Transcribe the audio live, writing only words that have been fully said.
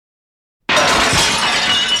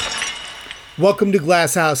Welcome to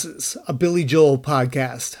Glass Houses, a Billy Joel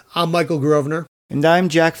podcast. I'm Michael Grosvenor. And I'm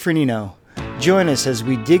Jack Fernino. Join us as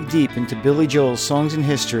we dig deep into Billy Joel's songs and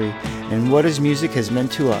history and what his music has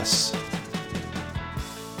meant to us.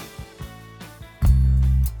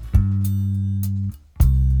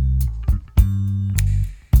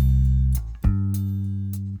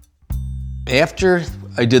 After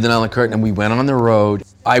I did the Nylon Curtain and we went on the road,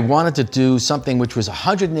 I wanted to do something which was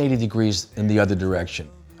 180 degrees in the other direction.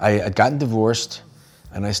 I had gotten divorced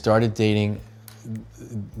and I started dating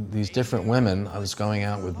these different women. I was going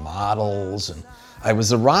out with models and I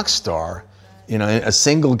was a rock star, a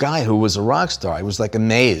single guy who was a rock star. I was like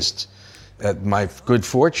amazed at my good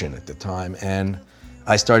fortune at the time. And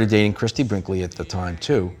I started dating Christy Brinkley at the time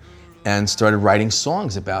too and started writing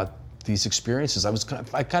songs about these experiences.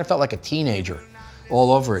 I kind of felt like a teenager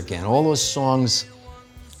all over again. All those songs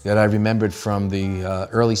that I remembered from the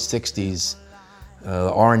early 60s,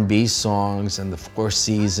 R&B songs and the Four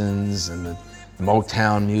Seasons and the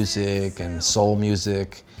Motown music and soul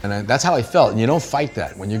music. And that's how I felt. And you don't fight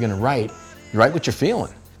that. When you're going to write, you write what you're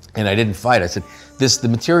feeling. And I didn't fight. I said, the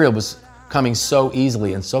material was coming so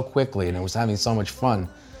easily and so quickly, and I was having so much fun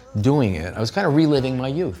doing it. I was kind of reliving my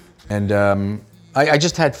youth. And I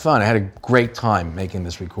just had fun. I had a great time making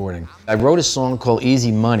this recording. I wrote a song called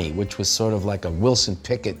Easy Money, which was sort of like a Wilson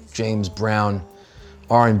Pickett, James Brown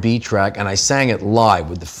R&B track, and I sang it live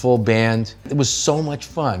with the full band. It was so much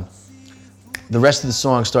fun. The rest of the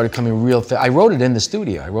songs started coming real fast. I wrote it in the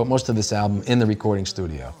studio. I wrote most of this album in the recording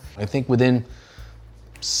studio. I think within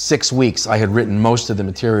 6 weeks, I had written most of the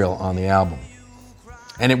material on the album.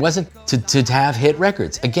 And it wasn't to have hit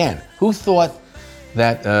records. Again, who thought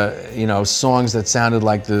that, songs that sounded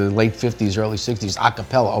like the late 50s, early 60s, a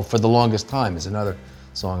cappella, For the Longest Time is another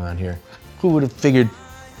song on here. Who would have figured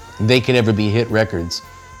they could ever be hit records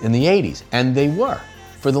in the 80s? And they were.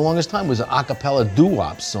 For the Longest Time was an a cappella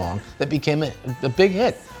doo-wop song that became a big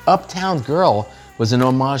hit. Uptown Girl was an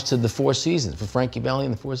homage to the Four Seasons, for Frankie Valli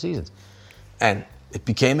and the Four Seasons. And it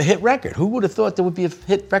became a hit record. Who would have thought there would be a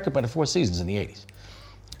hit record by the Four Seasons in the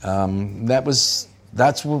 80s?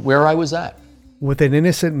 That's where I was at. With An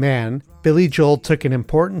Innocent Man, Billy Joel took an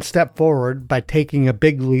important step forward by taking a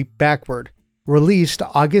big leap backward. Released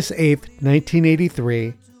August 8th,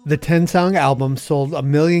 1983, the 10-song album sold 1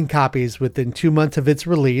 million copies within 2 months of its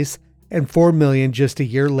release and 4 million just a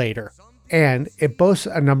year later. And it boasts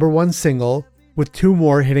a #1 single, with 2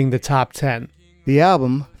 more hitting the top 10. The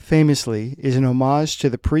album, famously, is an homage to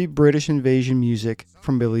the pre-British invasion music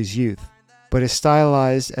from Billy's youth. But as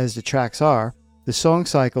stylized as the tracks are, the song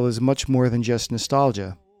cycle is much more than just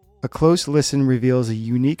nostalgia. A close listen reveals a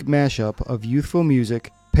unique mashup of youthful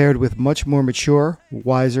music paired with much more mature,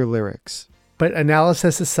 wiser lyrics. But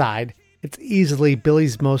analysis aside, it's easily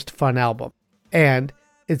Billy's most fun album. And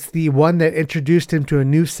it's the one that introduced him to a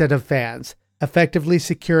new set of fans, effectively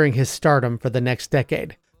securing his stardom for the next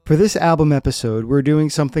decade. For this album episode, we're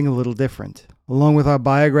doing something a little different. Along with our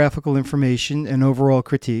biographical information and overall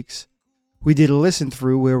critiques, we did a listen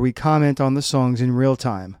through where we comment on the songs in real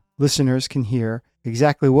time. Listeners can hear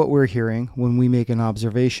exactly what we're hearing when we make an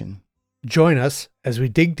observation. Join us as we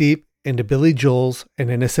dig deep into Billy Joel's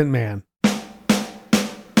An Innocent Man.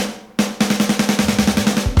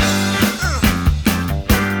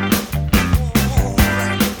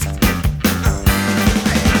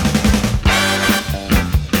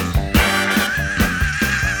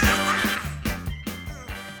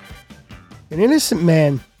 An Innocent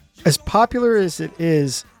Man, as popular as it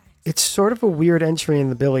is, it's sort of a weird entry in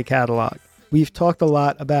the Billy catalog. We've talked a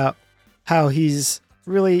lot about how he's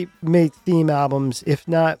really made theme albums, if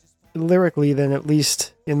not lyrically, then at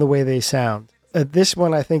least in the way they sound. This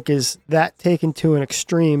one, I think, is that taken to an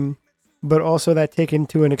extreme, but also that taken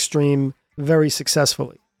to an extreme very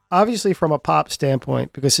successfully. Obviously from a pop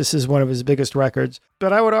standpoint, because this is one of his biggest records,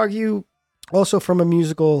 but I would argue also from a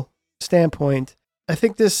musical standpoint, I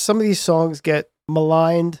think some of these songs get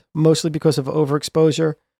maligned mostly because of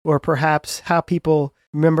overexposure, or perhaps how people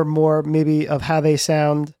remember more maybe of how they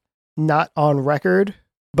sound not on record,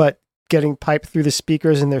 but getting piped through the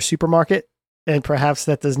speakers in their supermarket. And perhaps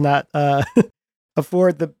that does not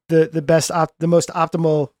afford the most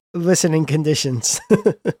optimal listening conditions.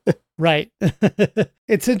 Right.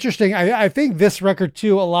 It's interesting. I think this record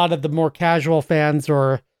too, a lot of the more casual fans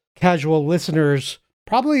or casual listeners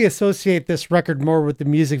probably associate this record more with the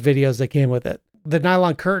music videos that came with it. The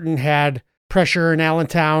Nylon Curtain had Pressure in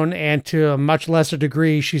Allentown, and to a much lesser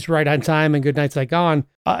degree, She's Right on Time and Good Night Saigon.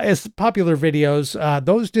 As popular videos,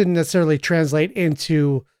 those didn't necessarily translate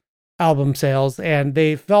into album sales, and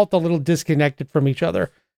they felt a little disconnected from each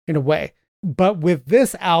other in a way. But with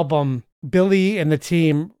this album, Billy and the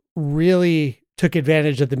team really took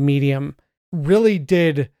advantage of the medium, really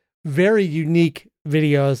did very unique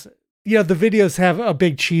videos. The videos have a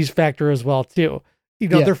big cheese factor as well, too.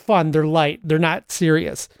 They're fun, they're light, they're not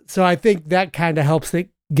serious. So I think that kind of helps it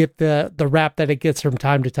get the rap that it gets from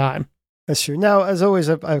time to time. That's true. Now, as always,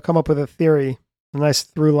 I've come up with a theory, a nice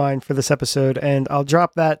through line for this episode, and I'll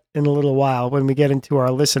drop that in a little while when we get into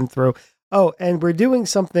our listen through. Oh, and we're doing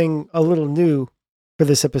something a little new for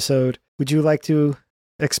this episode. Would you like to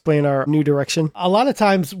explain our new direction? A lot of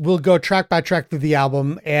times we'll go track by track through the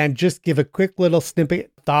album and just give a quick little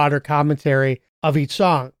snippet, thought, or commentary of each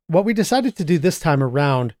song. What we decided to do this time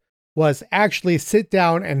around was actually sit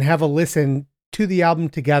down and have a listen to the album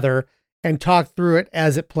together and talk through it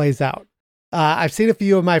as it plays out. I've seen a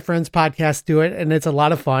few of my friends' podcasts do it, and it's a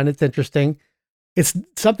lot of fun. It's interesting. It's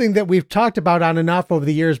something that we've talked about on and off over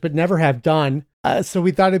the years, but never have done. So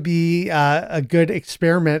we thought it'd be a good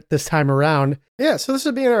experiment this time around. Yeah, so this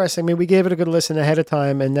would be interesting. I mean, we gave it a good listen ahead of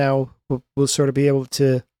time, and now we'll sort of be able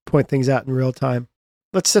to point things out in real time.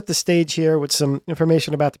 Let's set the stage here with some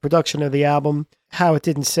information about the production of the album, how it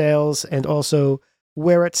did in sales, and also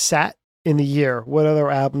where it sat in the year. What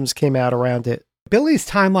other albums came out around it? Billy's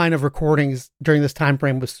timeline of recordings during this time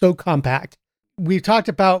frame was so compact. We talked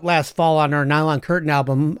about last fall on our Nylon Curtain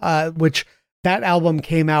album, which that album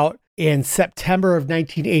came out in September of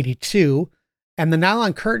 1982, and the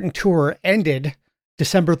Nylon Curtain tour ended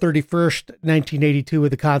December 31st, 1982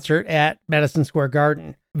 with a concert at Madison Square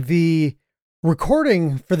Garden. The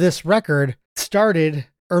recording for this record started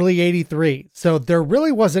early 83, so there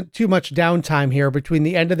really wasn't too much downtime here between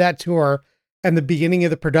the end of that tour and the beginning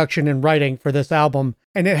of the production and writing for this album,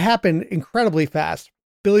 and it happened incredibly fast.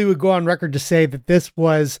 Billy would go on record to say that this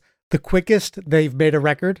was the quickest they've made a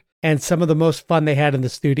record and some of the most fun they had in the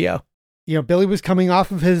studio. Billy was coming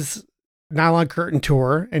off of his Nylon Curtain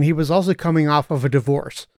tour, and he was also coming off of a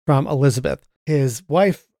divorce from Elizabeth, his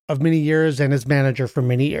wife of many years and his manager for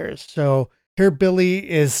many years. So here Billy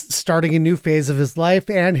is starting a new phase of his life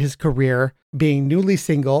and his career, being newly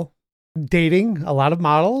single, dating a lot of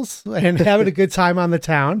models, and having a good time on the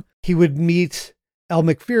town. He would meet Elle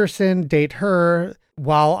Macpherson, date her.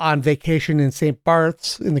 While on vacation in St.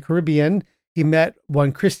 Barth's in the Caribbean, he met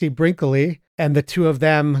one Christy Brinkley, and the two of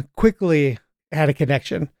them quickly had a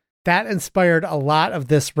connection. That inspired a lot of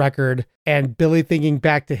this record, and Billy thinking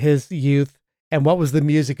back to his youth and what was the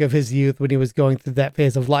music of his youth when he was going through that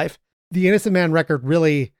phase of life. The Innocent Man record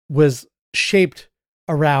really was shaped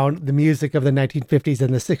around the music of the 1950s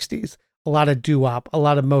and the 60s. A lot of doo-wop, a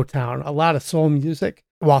lot of Motown, a lot of soul music,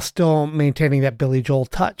 while still maintaining that Billy Joel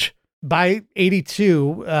touch. By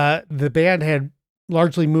 82, the band had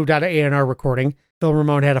largely moved out of A&R recording. Phil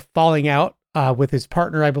Ramone had a falling out with his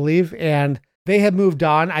partner, I believe, and they had moved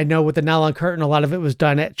on. I know with the Nylon Curtain, a lot of it was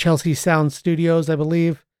done at Chelsea Sound Studios, I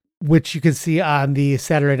believe, which you can see on the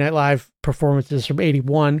Saturday Night Live performances from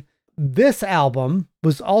 81. This album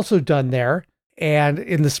was also done there, and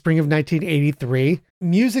in the spring of 1983.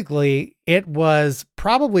 Musically, it was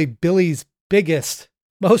probably Billy's biggest,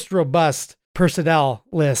 most robust personnel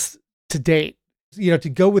list to date. To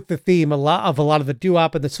go with the theme a lot of the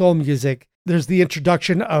doo-wop and the soul music, there's the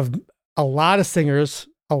introduction of a lot of singers,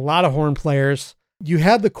 a lot of horn players. You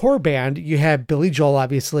had the core band. You had Billy Joel,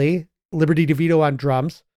 obviously, Liberty DeVito on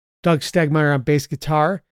drums, Doug Stegmeyer on bass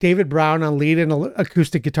guitar, David Brown on lead and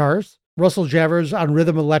acoustic guitars, Russell Javers on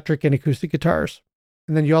rhythm, electric, and acoustic guitars.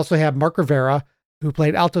 And then you also have Mark Rivera, who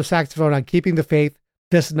played alto saxophone on Keeping the Faith,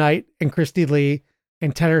 This Night, and Christy Lee,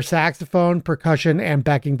 and tenor saxophone, percussion, and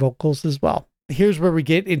backing vocals as well. Here's where we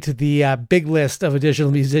get into the big list of additional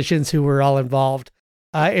musicians who were all involved.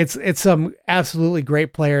 It's some absolutely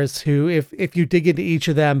great players who, if you dig into each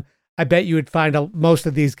of them, I bet you would find most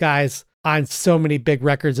of these guys on so many big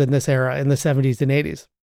records in this era, in the 70s and 80s.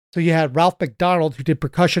 So you had Ralph McDonald, who did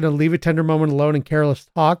percussion on Leave a Tender Moment Alone and Careless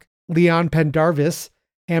Talk, Leon Pendarvis,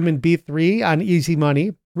 Hammond B3 on Easy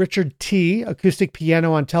Money, Richard T, acoustic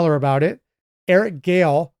piano on Tell Her About It, Eric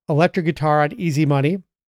Gale, electric guitar on Easy Money,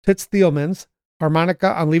 Toots Thielmans,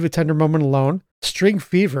 harmonica on Leave a Tender Moment Alone, String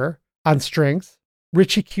Fever on strings,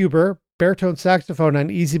 Richie Cuber, baritone saxophone on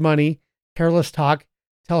Easy Money, Careless Talk,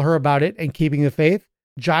 Tell Her About It, and Keeping the Faith,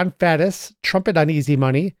 John Faddis, trumpet on Easy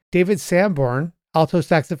Money, David Sanborn, alto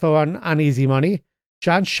saxophone on Easy Money,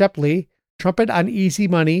 John Shepley, trumpet on Easy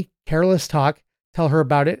Money, Careless Talk, Tell Her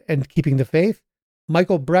About It, and Keeping the Faith,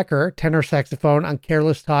 Michael Brecker, tenor saxophone on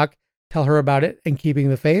Careless Talk, Tell Her About It, and Keeping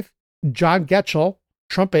the Faith, John Getchell,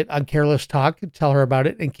 trumpet on Careless Talk, Tell Her About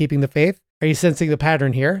It, and Keeping the Faith. Are you sensing the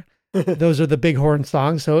pattern here? Those are the big horn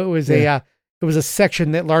songs. So it was a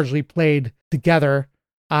section that largely played together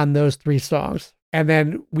on those three songs. And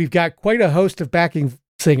then we've got quite a host of backing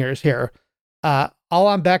singers here. All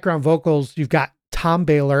on background vocals, you've got Tom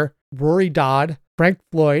Baylor, Rory Dodd, Frank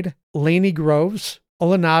Floyd, Laney Groves,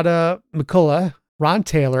 Olenada McCullough, Ron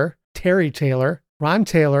Taylor, Terry Taylor, Ron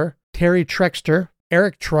Taylor, Terry Trexter,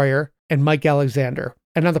 Eric Troyer, and Mike Alexander.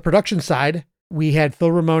 And on the production side, we had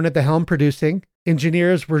Phil Ramone at the helm producing.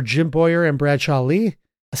 Engineers were Jim Boyer and Bradshaw Lee.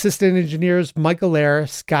 Assistant engineers, Michael Lair,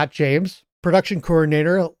 Scott James. Production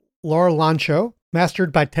coordinator, Laura Lancho.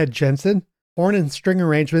 Mastered by Ted Jensen. Horn and string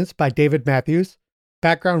arrangements by David Matthews.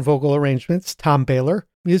 Background vocal arrangements, Tom Baylor.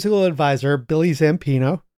 Musical advisor, Billy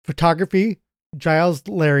Zampino. Photography, Giles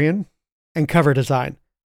Larian. And cover design,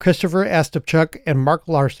 Christopher Astapchuk and Mark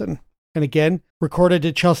Larson. And again, recorded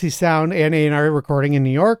at Chelsea Sound and A&R Recording in New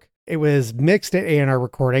York. It was mixed at A&R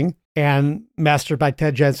Recording and mastered by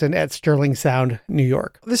Ted Jensen at Sterling Sound, New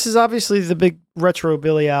York. This is obviously the big retro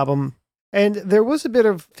Billy album. And there was a bit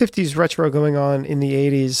of 50s retro going on in the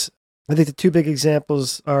 80s. I think the two big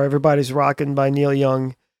examples are Everybody's Rockin' by Neil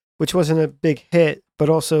Young, which wasn't a big hit, but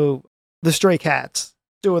also the Stray Cats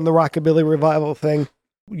doing the rockabilly revival thing.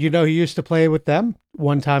 You know who used to play with them?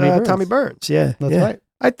 Tommy Burns. Tommy Burns, yeah. That's right.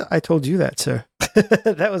 I told you that, sir.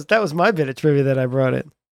 that was my bit of trivia that I brought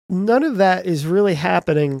in. None of that is really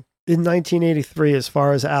happening in 1983 as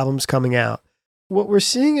far as albums coming out. What we're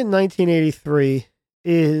seeing in 1983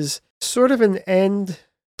 is sort of an end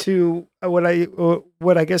to what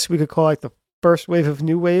I guess we could call like the first wave of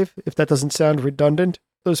new wave, if that doesn't sound redundant.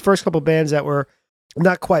 Those first couple bands that were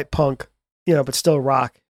not quite punk, but still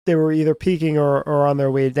rock. They were either peaking or on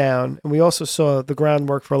their way down. And we also saw the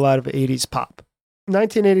groundwork for a lot of 80s pop.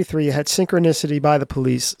 1983 had Synchronicity by the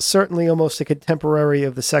Police, certainly almost a contemporary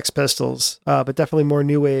of the Sex Pistols, but definitely more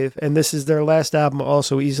new wave. And this is their last album,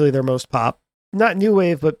 also easily their most pop. Not new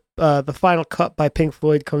wave, but the Final Cut by Pink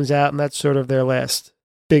Floyd comes out, and that's sort of their last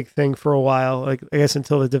big thing for a while, I guess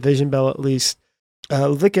until the Division Bell at least.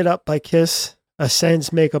 Lick It Up by Kiss, a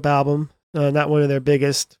Sans makeup album, not one of their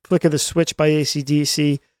biggest. Flick of the Switch by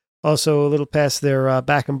AC/DC, also a little past their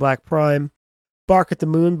Back in Black prime. Bark at the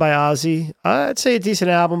Moon by Ozzy. I'd say a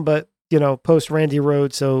decent album, but, post Randy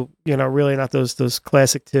Rhoads, so, really not those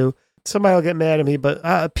classic two. Somebody will get mad at me,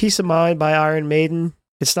 but Peace of Mind by Iron Maiden.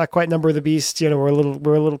 It's not quite Number of the Beast. We're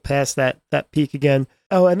a little past that peak again.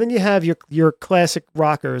 Oh, and then you have your classic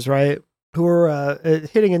rockers, right? Who are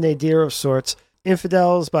hitting a nadir of sorts.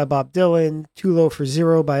 Infidels by Bob Dylan. Too Low for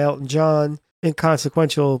Zero by Elton John.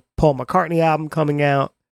 Inconsequential Paul McCartney album coming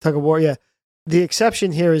out. Tug of War, yeah. The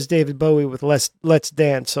exception here is David Bowie with Let's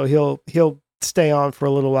Dance, so he'll stay on for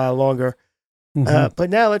a little while longer. Mm-hmm.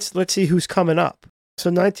 But now let's see who's coming up.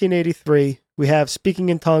 So 1983, we have Speaking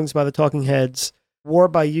in Tongues by the Talking Heads, War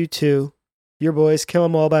by U2, Your Boys, Kill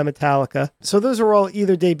 'Em All by Metallica. So those are all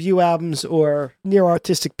either debut albums or near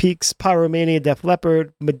artistic peaks. Pyromania, Def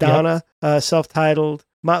Leppard, Madonna, self-titled,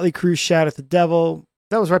 Motley Crue, Shout at the Devil.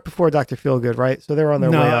 That was right before Dr. Feelgood, right? So they were on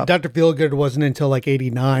their way up. Dr. Feelgood wasn't until like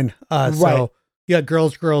 89. Right. So you had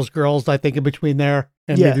Girls, I think, in between there,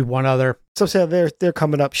 and maybe one other. So they're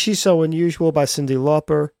coming up. She's So Unusual by Cyndi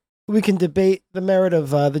Lauper. We can debate the merit of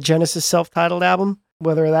the Genesis self-titled album,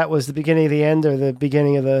 whether that was the beginning of the end or the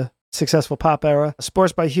beginning of the successful pop era.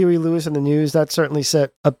 Sports by Huey Lewis and the News. That certainly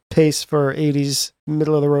set a pace for 80s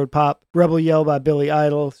middle-of-the-road pop. Rebel Yell by Billy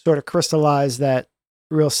Idol sort of crystallized that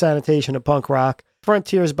real sanitation of punk rock.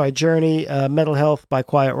 Frontiers by Journey, Mental Health by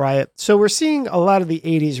Quiet Riot. So we're seeing a lot of the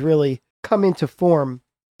 80s really come into form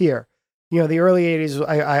here. The early 80s,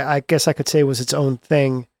 I guess I could say was its own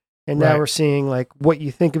thing. And now we're seeing like what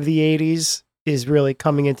you think of the 80s is really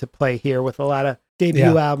coming into play here with a lot of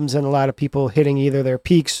debut albums and a lot of people hitting either their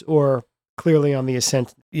peaks or clearly on the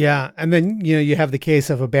ascent. Yeah. And then, you have the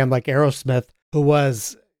case of a band like Aerosmith, who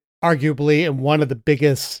was arguably in one of the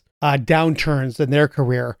biggest downturns in their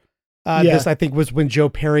career. This, I think, was when Joe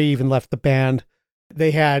Perry even left the band. They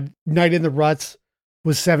had Night in the Ruts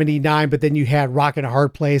was 79, but then you had Rock in a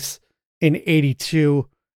Hard Place in 82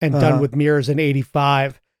 and Done with Mirrors in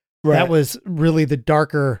 85. Right. That was really the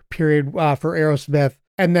darker period for Aerosmith.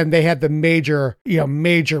 And then they had the major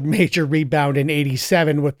rebound in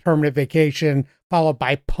 87 with Permanent Vacation, followed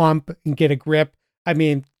by Pump and Get a Grip. I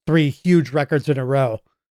mean, 3 huge records in a row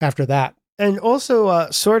after that. And also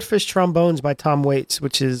Swordfish Trombones by Tom Waits,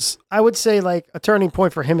 which is, I would say, like a turning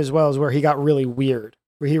point for him as well, is where he got really weird,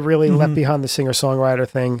 where he really left behind the singer-songwriter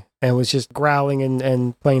thing and was just growling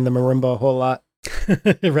and playing the marimba a whole lot.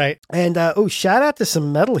 Right. And, shout out to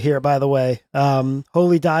some metal here, by the way.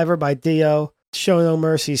 Holy Diver by Dio, Show No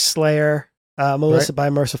Mercy, Slayer, Melissa by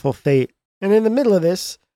Merciful Fate. And in the middle of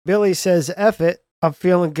this, Billy says, F it, I'm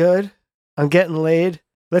feeling good, I'm getting laid,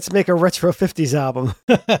 Let's make a retro 50s album.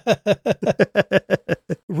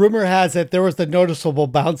 Rumor has it there was a noticeable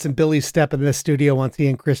bounce in Billy's step in the studio once he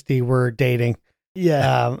and Christy were dating.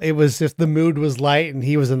 Yeah. It was just the mood was light and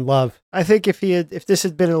he was in love. I think if this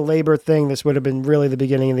had been a labor thing, this would have been really the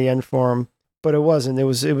beginning and the end for him. But it wasn't. It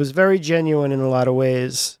was very genuine in a lot of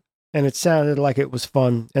ways. And it sounded like it was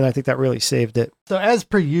fun. And I think that really saved it. So as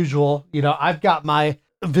per usual, I've got my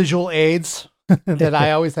visual aids that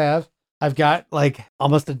I always have. I've got like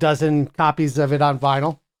almost a dozen copies of it on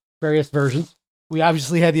vinyl, various versions. We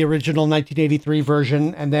obviously had the original 1983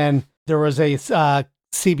 version, and then there was a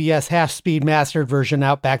CBS half-speed mastered version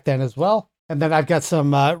out back then as well. And then I've got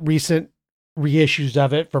some recent reissues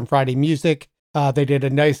of it from Friday Music. They did a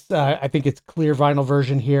nice, I think it's clear vinyl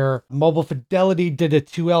version here. Mobile Fidelity did a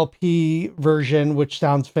 2LP version, which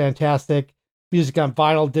sounds fantastic. Music on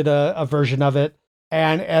Vinyl did a version of it.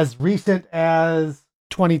 And as recent as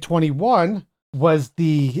 2021 was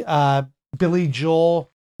the Billy Joel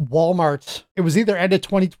Walmart. It was either end of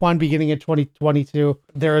 2021, beginning of 2022.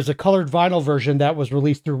 There is a colored vinyl version that was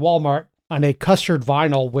released through Walmart on a custard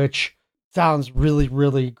vinyl, which sounds really,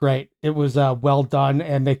 really great. It was well done,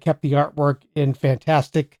 and they kept the artwork in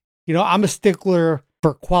fantastic. I'm a stickler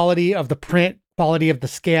for quality of the print, quality of the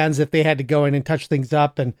scans, if they had to go in and touch things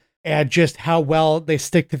up, and just how well they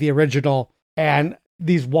stick to the original. And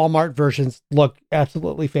these Walmart versions look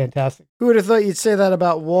absolutely fantastic. Who would have thought you'd say that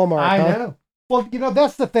about Walmart? I know. Well,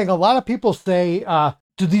 that's the thing. A lot of people say,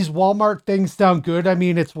 do these Walmart things sound good? I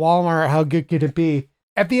mean, it's Walmart. How good could it be?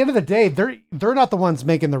 At the end of the day, they're not the ones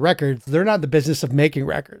making the records. They're not in the business of making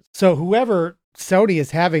records. So whoever Sony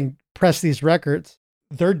is having press these records,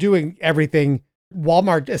 they're doing everything.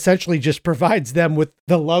 Walmart essentially just provides them with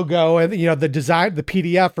the logo and, the design, the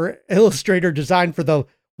PDF or Illustrator design for the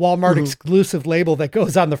Walmart exclusive label that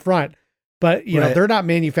goes on the front. But, Right. they're not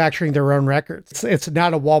manufacturing their own records. It's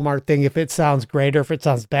not a Walmart thing. If it sounds great or if it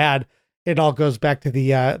sounds bad, it all goes back to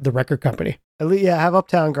the record company. Yeah, have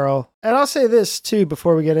Uptown Girl. And I'll say this too,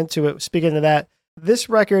 before we get into it. Speaking of that, this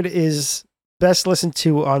record is best listened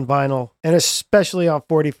to on vinyl, and especially on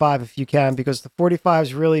 45 if you can, because the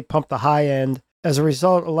 45s really pump the high end. As a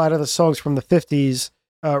result, a lot of the songs from the 50s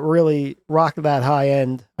really rock that high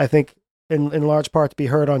end, I think, in large part to be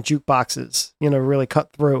heard on jukeboxes, really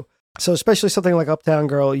cut through. So especially something like Uptown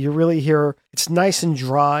Girl, you really hear, it's nice and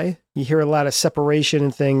dry. You hear a lot of separation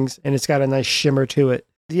and things, and it's got a nice shimmer to it.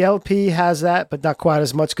 The LP has that, but not quite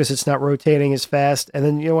as much because it's not rotating as fast. And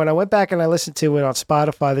then, when I went back and I listened to it on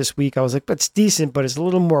Spotify this week, I was like, it's decent, but it's a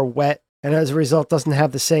little more wet. And as a result, doesn't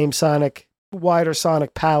have the same wider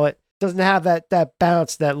sonic palette. Doesn't have that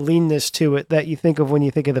bounce, that leanness to it that you think of when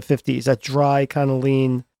you think of the 50s, that dry kind of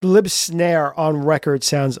lean. The lip snare on record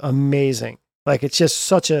sounds amazing. Like, it's just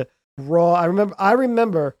such a raw. I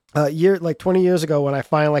remember a year, like 20 years ago, when I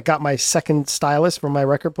finally got my second stylus for my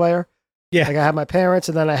record player. Yeah. Like, I had my parents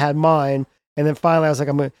and then I had mine. And then finally I was like,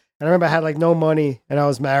 and I remember I had like no money and I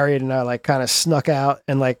was married and I like kind of snuck out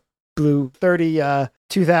and like blew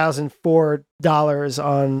 $2004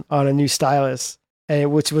 on a new stylus,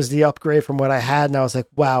 which was the upgrade from what I had. And I was like,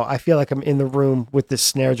 wow, I feel like I'm in the room with this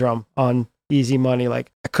snare drum on easy money.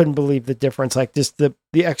 Like, I couldn't believe the difference, like just the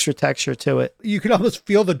extra texture to it. You can almost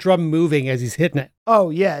feel the drum moving as he's hitting it. Oh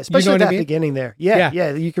yeah, especially what I that mean? beginning there.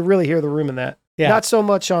 Yeah, you can really hear the room in that. Yeah. Not so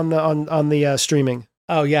much on the streaming.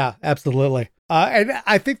 Oh yeah, absolutely. And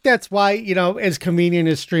I think that's why, as convenient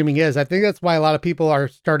as streaming is, I think that's why a lot of people are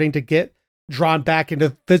starting to get drawn back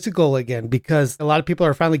into physical again, because a lot of people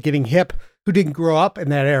are finally getting hip who didn't grow up in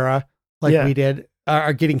that era like we did,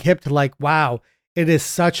 are getting hip to like, wow, it is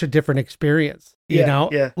such a different experience. You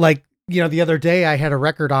know, like, the other day I had a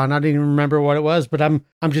record on, I didn't even remember what it was, but I'm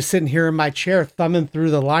just sitting here in my chair thumbing through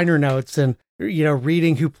the liner notes and,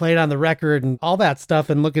 reading who played on the record and all that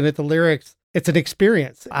stuff and looking at the lyrics. It's an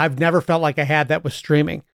experience. I've never felt like I had that with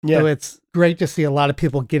streaming. Yeah. So it's great to see a lot of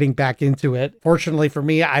people getting back into it. Fortunately for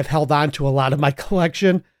me, I've held on to a lot of my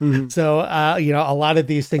collection. Mm-hmm. So, a lot of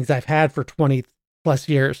these things I've had for 20 plus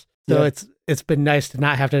years. So it's been nice to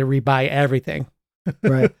not have to rebuy everything.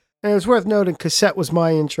 Right. And it's worth noting, cassette was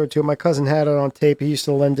my intro to it. My cousin had it on tape. He used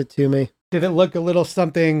to lend it to me. Did it look a little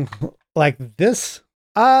something like this?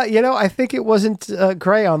 I think it wasn't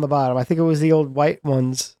gray on the bottom. I think it was the old white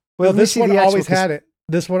ones. Well, this one always had it.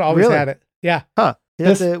 This one always had it. Yeah. Huh.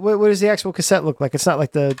 What does the actual cassette look like? It's not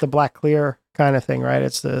like the black clear kind of thing, right?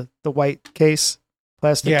 It's the white case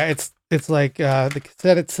plastic. Yeah, it's like the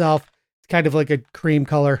cassette itself. It's kind of like a cream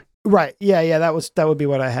color. Right. Yeah. That would be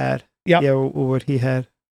what I had. Yep. Yeah. What he had.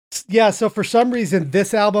 Yeah. So for some reason,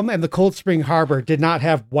 this album and the Cold Spring Harbor did not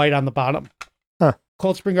have white on the bottom. Huh.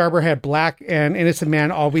 Cold Spring Harbor had black and Innocent Man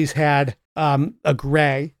always had a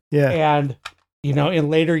gray. Yeah. And, in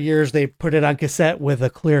later years, they put it on cassette with a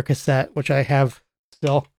clear cassette, which I have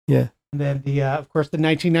still. Yeah. And then of course, the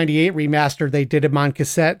 1998 remaster, they did them on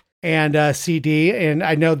cassette and CD. And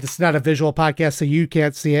I know this is not a visual podcast, so you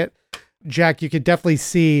can't see it. Jack, you could definitely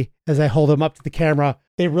see as I hold them up to the camera,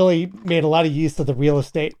 they really made a lot of use of the real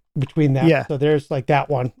estate between them. Yeah. So there's like that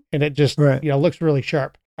one, and it just, looks really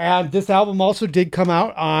sharp. And this album also did come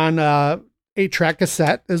out on 8-track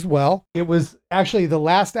cassette as well. It was actually the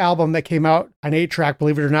last album that came out on 8-track,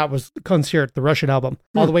 believe it or not, was Concert, the Russian album,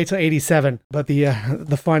 all the way till 87. But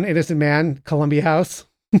the fun Innocent Man, Columbia House.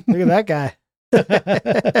 Look at that guy.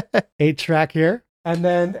 8-track here. And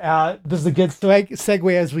then this is a good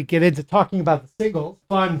segue as we get into talking about the singles.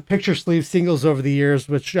 Fun picture sleeve singles over the years,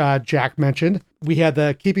 which Jack mentioned. We had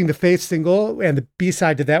the Keeping the Faith single, and the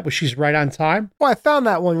B-side to that was She's Right on Time. Oh, I found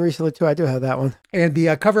that one recently too. I do have that one. And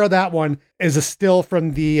the cover of that one is a still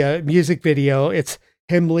from the music video. It's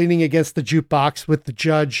him leaning against the jukebox with the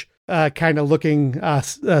judge kind of looking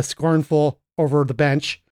scornful over the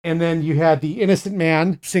bench. And then you had the Innocent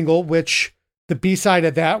Man single, which the B-side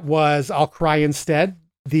of that was I'll Cry Instead,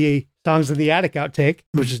 the Songs in the Attic outtake,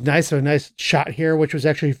 which is nice. So a nice shot here, which was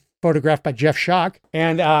actually photographed by Jeff Schock.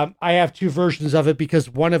 And I have two versions of it because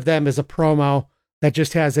one of them is a promo that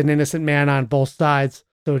just has an Innocent Man on both sides.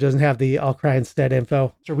 So it doesn't have the I'll Cry Instead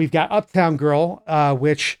info. So we've got Uptown Girl,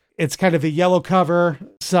 which it's kind of a yellow cover.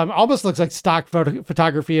 Some almost looks like stock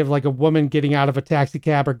photography of like a woman getting out of a taxi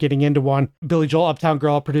cab or getting into one. Billy Joel, Uptown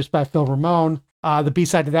Girl, produced by Phil Ramone. The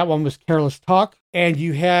B-side to that one was Careless Talk. And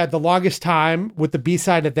you had The Longest Time with the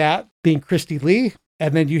B-side of that being Christy Lee.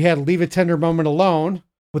 And then you had Leave a Tender Moment Alone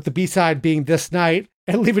with the B-side being This Night.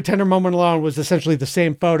 And Leave a Tender Moment Alone was essentially the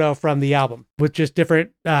same photo from the album with just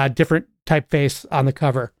different typeface on the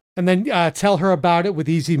cover. And then Tell Her About It with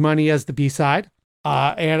Easy Money as the B-side.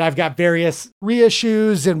 And I've got various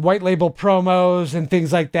reissues and white label promos and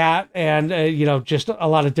things like that. And, just a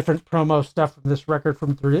lot of different promo stuff from this record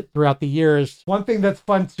from throughout the years. One thing that's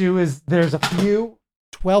fun too is there's a few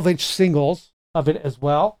 12-inch singles of it as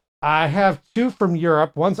well. I have two from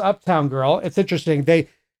Europe. One's Uptown Girl. It's interesting. The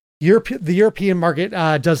European market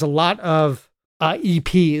does a lot of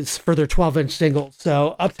EPs for their 12-inch singles.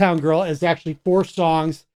 So Uptown Girl is actually 4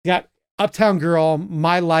 songs. You got Uptown Girl,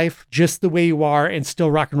 My Life, Just the Way You Are, and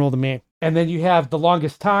Still Rock and Roll to Me. And then you have The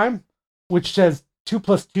Longest Time, which says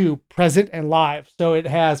 2+2, present and live. So it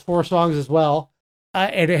has 4 songs as well.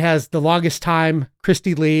 And it has The Longest Time,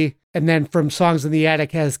 Christy Lee, and then from Songs in the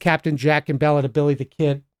Attic has Captain Jack and Ballad of Billy the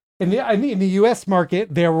Kid. In the U.S.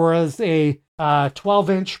 market, there was a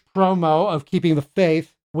 12-inch promo of Keeping the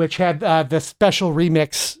Faith, which had the special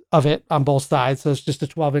remix of it on both sides. So it's just a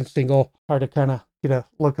 12-inch single. Hard to kind of get a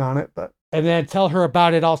look on it. And then Tell Her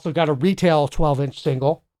About It also got a retail 12-inch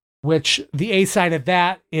single, which the A-side of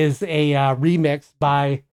that is a remix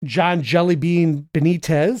by John Jellybean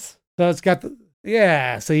Benitez. So it's got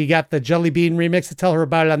so you got the Jellybean remix to Tell Her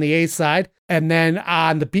About It on the A-side. And then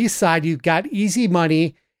on the B-side, you've got Easy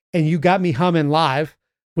Money and You Got Me Hummin' Live,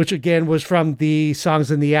 which again was from the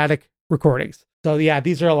Songs in the Attic recordings. So yeah,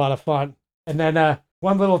 these are a lot of fun. And then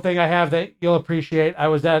one little thing I have that you'll appreciate, I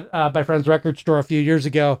was at my friend's record store a few years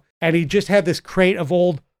ago, and he just had this crate of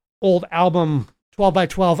old album,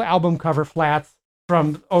 12x12 album cover flats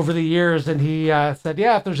from over the years. And he said,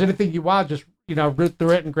 yeah, if there's anything you want, just, root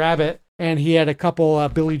through it and grab it. And he had a couple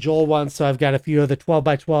Billy Joel ones. So I've got a few of the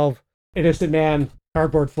 12x12 Innocent Man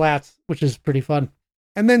cardboard flats, which is pretty fun.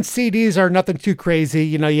 And then CDs are nothing too crazy.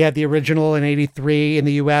 You had the original in 83 in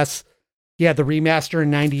the US. You had the remaster in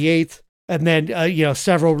 98. And then,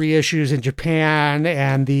 several reissues in Japan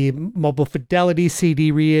and the Mobile Fidelity CD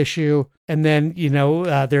reissue. And then,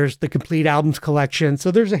 there's the complete albums collection.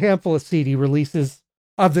 So there's a handful of CD releases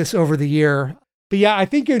of this over the year. But yeah, I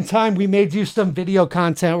think in time we may do some video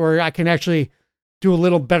content where I can actually do a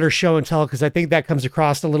little better show and tell, because I think that comes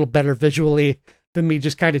across a little better visually than me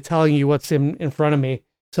just kind of telling you what's in front of me.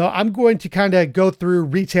 So I'm going to kind of go through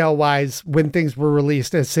retail-wise when things were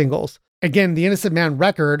released as singles. Again, the Innocent Man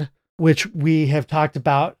record, which we have talked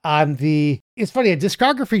about on it's funny, a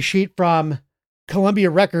discography sheet from Columbia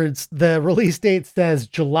Records, the release date says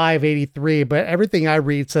July of 83, but everything I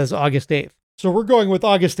read says August 8th. So we're going with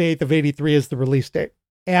August 8th of 83 as the release date.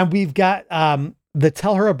 And we've got the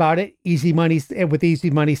Tell Her About It, Easy Money with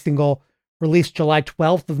Easy Money single released July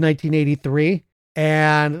 12th of 1983.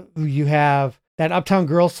 And you have that Uptown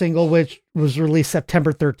Girl single, which was released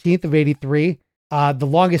September 13th of 83. The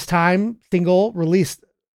Longest Time single released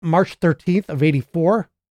March 13th of 84.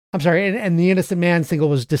 I'm sorry. And the Innocent Man single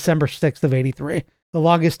was December 6th of 83. The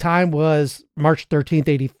Longest Time was March 13th,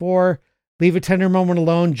 84. Leave a Tender Moment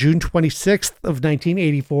Alone, June 26th of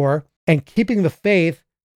 1984. And Keeping the Faith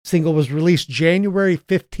single was released January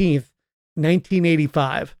 15th,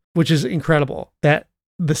 1985, which is incredible that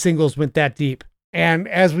the singles went that deep. And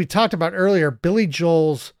as we talked about earlier, Billy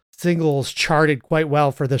Joel's singles charted quite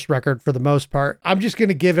well for this record for the most part. I'm just going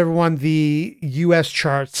to give everyone the US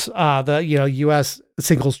charts, US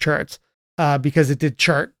singles charts, because it did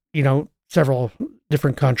chart, several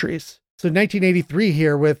different countries. So 1983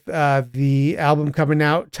 here with the album coming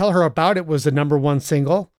out, Tell Her About It was the number one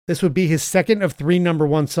single. This would be his second of 3 number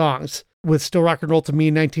one songs, with Still Rock and Roll to Me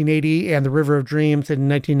in 1980 and The River of Dreams in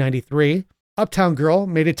 1993. Uptown Girl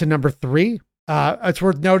made it to number 3. It's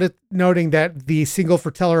worth noting that the single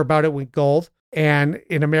for Tell Her About It went gold. And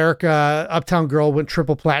in America, Uptown Girl went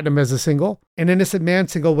triple platinum as a single. An Innocent Man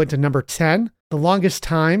single went to number 10. The Longest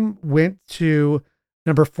Time went to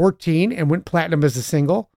number 14 and went platinum as a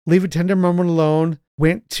single. Leave a Tender Moment Alone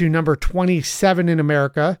went to number 27 in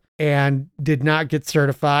America and did not get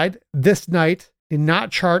certified. This Night did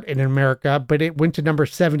not chart in America, but it went to number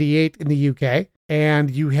 78 in the UK.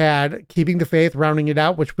 And you had Keeping the Faith rounding it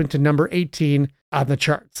out, which went to number 18 on the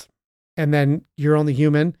charts. And then You're Only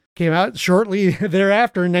Human came out shortly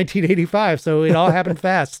thereafter in 1985. So it all happened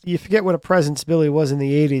fast. You forget what a presence Billy was in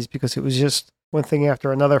the 80s because it was just one thing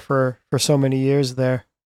after another for so many years there.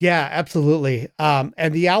 Yeah, absolutely.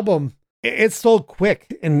 And the album, it sold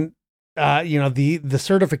quick. And, the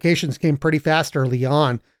certifications came pretty fast early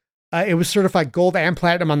on. It was certified gold and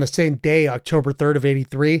platinum on the same day, October 3rd of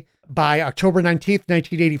 83. By October 19th,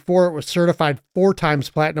 1984, it was certified 4 times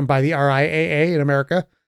platinum by the RIAA in America.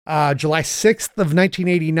 July 6th of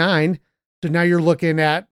 1989. So now you're looking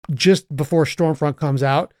at just before Stormfront comes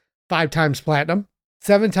out, 5 times platinum.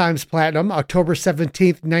 7 times platinum, October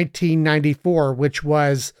 17th, 1994, which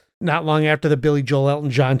was not long after the Billy Joel Elton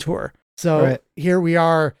John tour. So Here we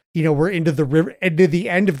are, we're into the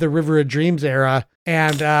end of the River of Dreams era,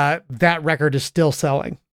 and that record is still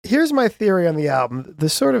selling. Here's my theory on the album, the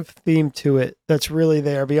sort of theme to it that's really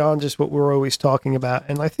there beyond just what we're always talking about.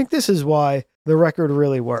 And I think this is why the record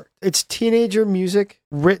really worked. It's teenager music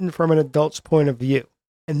written from an adult's point of view.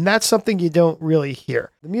 And that's something you don't really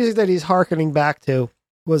hear. The music that he's hearkening back to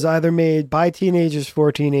was either made by teenagers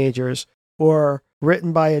for teenagers or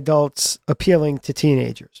written by adults appealing to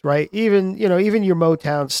teenagers, right? Even your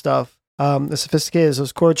Motown stuff, as sophisticated as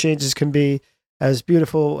those chord changes can be, as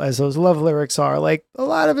beautiful as those love lyrics are, like a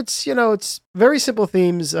lot of it's, it's very simple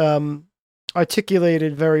themes,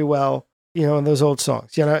 articulated very well, in those old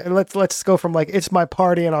songs, and let's go from like, It's My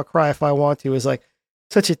Party and I'll Cry If I Want To is like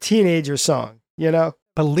such a teenager song,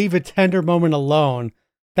 But Leave a Tender Moment Alone,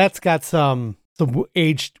 that's got some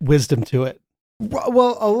aged wisdom to it.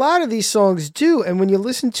 Well, a lot of these songs do. And when you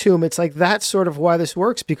listen to them, it's like, that's sort of why this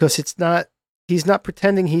works, because he's not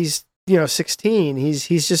pretending he's, 16. He's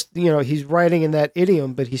just, he's writing in that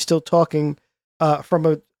idiom, but he's still talking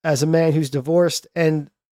as a man who's divorced and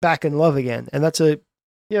back in love again. And that's a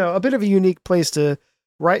bit of a unique place to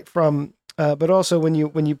write from. But also when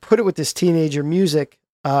you put it with this teenager music,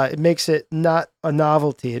 it makes it not a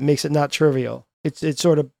novelty. It makes it not trivial. It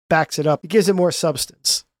sort of backs it up. It gives it more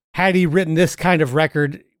substance. Had he written this kind of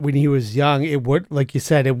record when he was young, it would, like you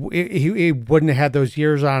said, he wouldn't have had those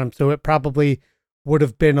years on him. So it probably would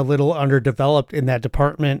have been a little underdeveloped in that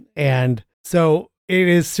department. And so it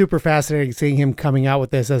is super fascinating seeing him coming out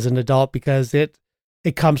with this as an adult, because it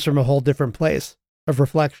comes from a whole different place of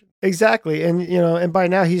reflection. Exactly. And, and by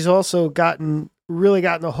now he's also really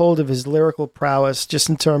gotten a hold of his lyrical prowess, just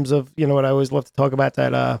in terms of, what I always love to talk about,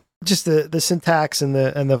 that, just the syntax and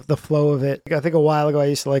the flow of it. I think a while ago I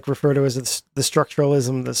used to like refer to it as the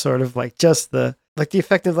structuralism, the sort of like just the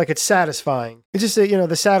effect of like it's satisfying. It's just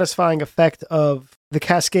the satisfying effect of the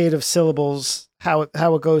cascade of syllables, how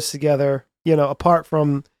it goes together. Apart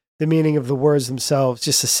from the meaning of the words themselves,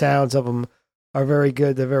 just the sounds of them are very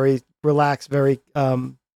good. They're very relaxed, very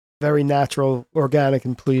very natural, organic,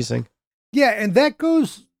 and pleasing. Yeah, and that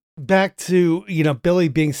goes back to Billy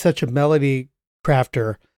being such a melody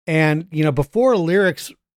crafter. And, before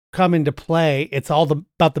lyrics come into play, it's all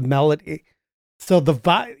about the melody. So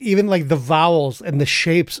even like the vowels and the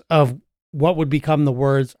shapes of what would become the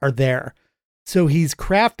words are there. So he's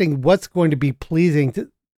crafting what's going to be pleasing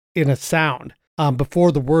in a sound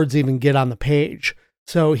before the words even get on the page.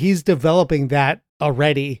 So he's developing that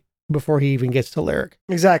already before he even gets to lyric.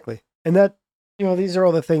 Exactly. And that, these are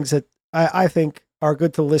all the things that I think are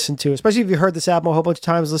good to listen to, especially if you heard this album a whole bunch of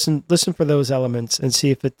times. Listen for those elements and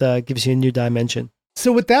see if it gives you a new dimension.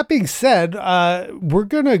 So with that being said, we're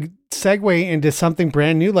going to segue into something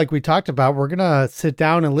brand new. Like we talked about, we're going to sit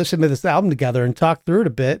down and listen to this album together and talk through it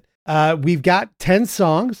a bit. We've got 10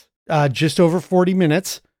 songs, just over 40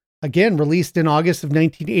 minutes, again, released in August of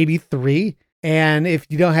 1983. And if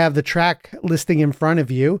you don't have the track listing in front of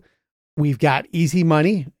you, we've got Easy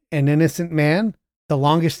Money, An Innocent Man, The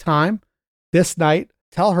Longest Time, This Night,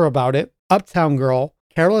 Tell Her About It, Uptown Girl,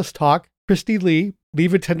 Careless Talk, Christy Lee,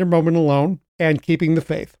 Leave a Tender Moment Alone, and Keeping the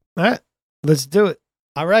Faith. All right, let's do it.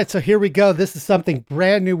 All right, so here we go. This is something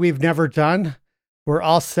brand new we've never done. We're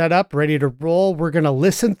all set up, ready to roll. We're going to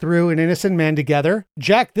listen through An Innocent Man together.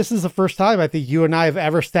 Jack, this is the first time I think you and I have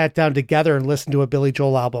ever sat down together and listened to a Billy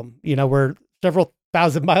Joel album. You know, we're several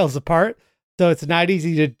thousand miles apart, so it's not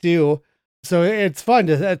easy to do. So it's fun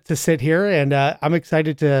to sit here, and I'm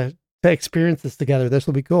excited to experience this together. This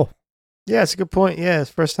will be cool. Yeah, it's a good point. Yeah,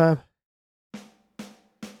 it's first time.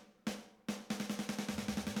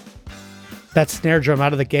 That snare drum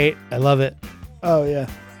out of the gate, I love it. Oh, yeah.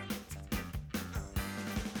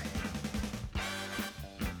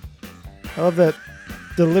 I love that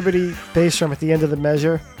the Liberty bass drum at the end of the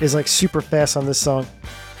measure is like super fast on this song.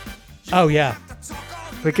 Oh, yeah.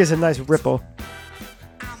 It gives a nice ripple.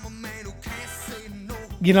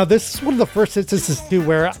 You know, this is one of the first instances, too,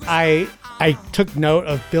 where I took note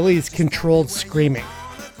of Billy's controlled screaming.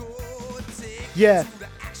 Yeah.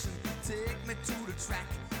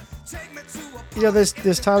 You know,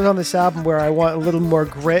 there's times on this album where I want a little more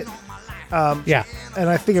grit. Yeah. And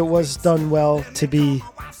I think it was done well to be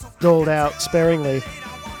doled out sparingly.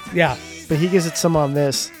 Yeah. But he gives it some on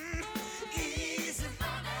this.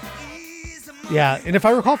 Yeah. And if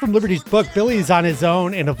I recall from Liberty's book, Billy's on his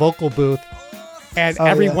own in a vocal booth, and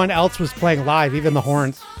everyone else was playing live, even the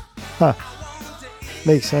horns. Huh.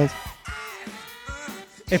 Makes sense.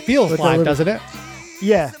 It feels live, doesn't it?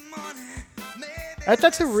 Yeah.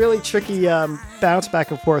 That's a really tricky bounce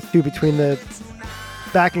back and forth, too, between the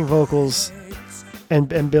backing vocals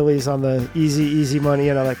and Billy's on the easy money,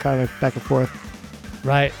 you know, that kind of back and forth.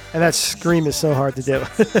 Right. And that scream is so hard to do.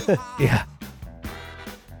 Yeah.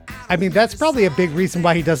 I mean, that's probably a big reason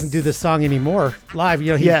why he doesn't do this song anymore live.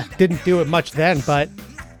 You know, he didn't do it much then, but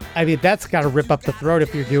I mean, that's got to rip up the throat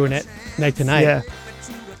if you're doing it night to night. Yeah.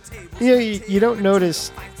 You know, you don't notice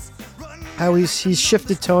how he's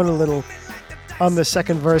shifted tone a little on the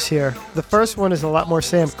second verse here. The first one is a lot more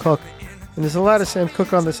Sam Cooke, and there's a lot of Sam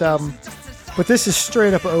Cooke on this album, but this is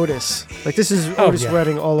straight up Otis. Like, this is Otis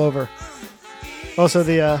Redding all over. Also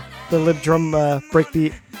the lip drum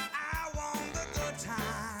breakbeat.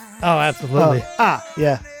 Oh, absolutely.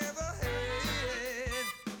 Yeah.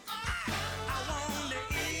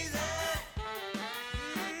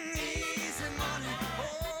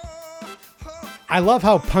 I love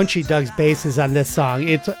how punchy Doug's bass is on this song.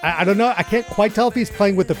 It's I don't know. I can't quite tell if he's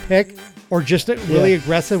playing with the pick or just really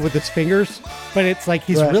aggressive with his fingers, but it's like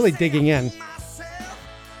he's really digging in.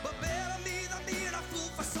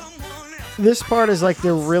 This part is like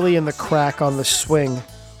they're really in the crack on the swing.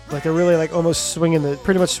 Like they're really like almost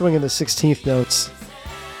pretty much swinging the 16th notes.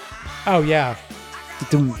 Oh, yeah.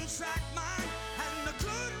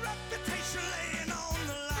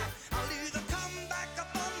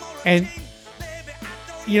 And,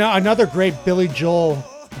 you know, another great Billy Joel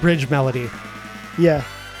bridge melody. Yeah.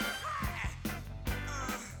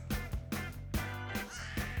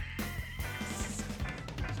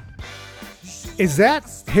 Is that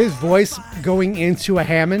his voice going into a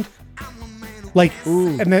Hammond? Like,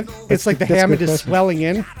 and then it's like the Hammond is swelling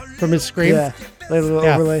in from his scream. Yeah, a little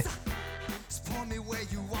overlay.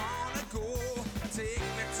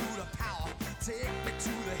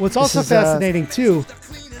 What's also fascinating, too,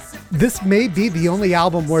 this may be the only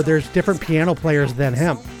album where there's different piano players than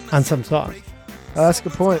him on some songs. Oh, that's a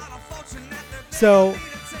good point. So,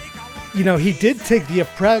 you know, he did take the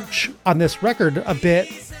approach on this record a bit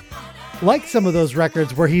like some of those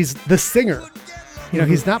records where he's the singer. You know,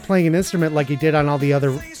 he's not playing an instrument like he did on all the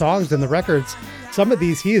other songs in the records. Some of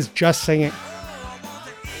these, he is just singing.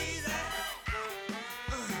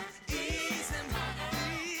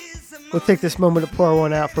 We'll take this moment to pour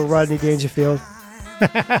one out for Rodney Dangerfield.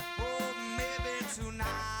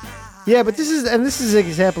 Yeah, but this is an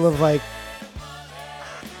example of like,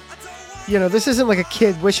 you know, this isn't like a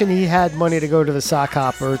kid wishing he had money to go to the sock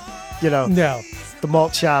hop or, you know, the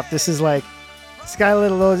malt shop. This is like,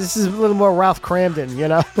 this is a little more Ralph Cramden, you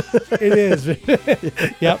know? It is.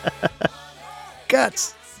 Yep.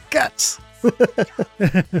 Guts.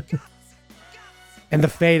 And the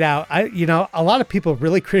fade out. You know, a lot of people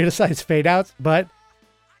really criticize fade outs, but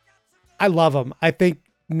I love them. I think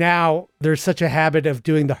now there's such a habit of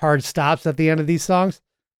doing the hard stops at the end of these songs.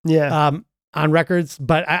 Yeah. on records,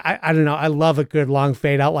 but I don't know. I love a good long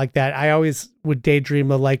fade out like that. I always would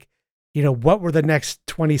daydream of like, what were the next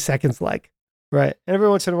 20 seconds like? Right. And every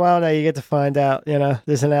once in a while now you get to find out,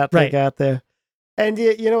 there's an outtake out there. And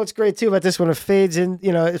what's great too about this one, it fades in,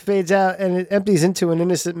 it fades out and it empties into An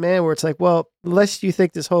Innocent Man, where it's like, well, unless you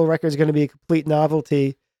think this whole record is going to be a complete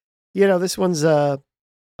novelty, this one's a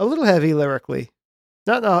little heavy lyrically.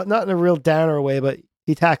 Not in a real downer way, but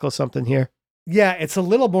he tackles something here. Yeah, it's a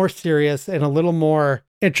little more serious and a little more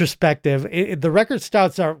introspective. The record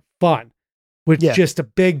starts out fun with just a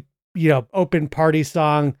big, open party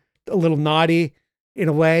song, a little naughty in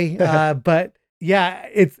a way. But yeah,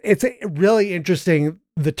 it's really interesting,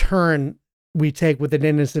 the turn we take with An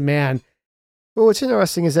Innocent Man. Well, what's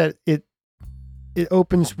interesting is that it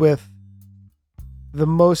opens with the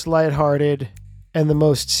most lighthearted and the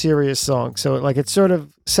most serious song. So it sort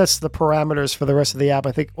of sets the parameters for the rest of the album.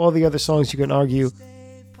 I think all the other songs, you can argue,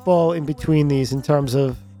 fall in between these in terms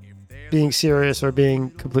of being serious or being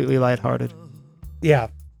completely lighthearted. Yeah.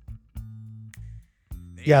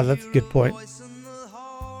 Yeah, that's a good point.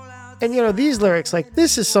 And, these lyrics,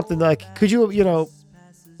 this is something could you,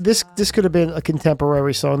 this could have been a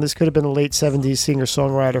contemporary song. This could have been a late 70s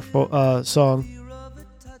singer-songwriter song,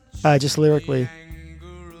 just lyrically.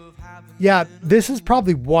 Yeah, this is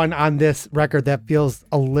probably one on this record that feels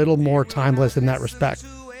a little more timeless in that respect.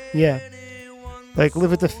 Yeah.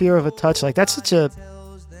 Live with the fear of a touch. That's such a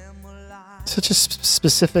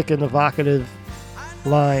specific and evocative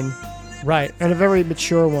line. Right. And a very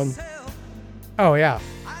mature one. Oh, yeah.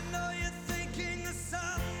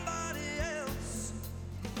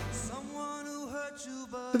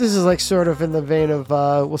 But this is sort of in the vein of,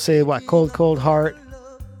 we'll say, Cold, Cold Heart.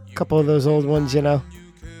 A couple of those old ones,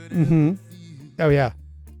 Mm-hmm. Oh, yeah.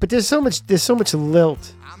 But there's so much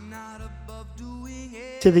lilt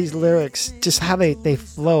to these lyrics, just how they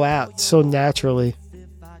flow out so naturally.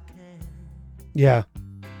 Yeah.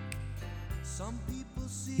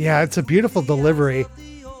 Yeah, it's a beautiful delivery.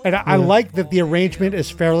 And I like that the arrangement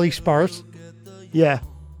is fairly sparse. Yeah.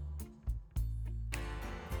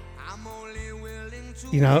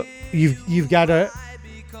 You've got an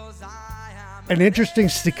interesting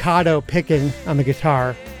staccato picking on the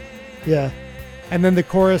guitar. Yeah. And then the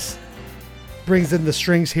chorus brings in the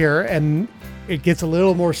strings here and it gets a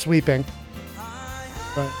little more sweeping.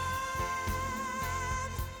 Right.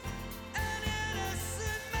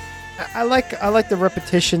 I like the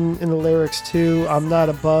repetition in the lyrics too. I'm not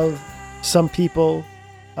above some people.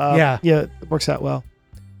 Yeah, it works out well.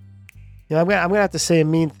 I'm gonna have to say a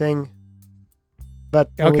mean thing, but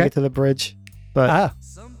when we get to the bridge. But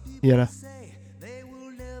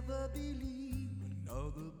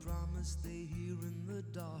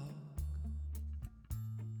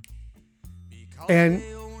And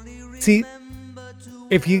see,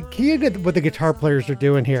 if you key into what the guitar players are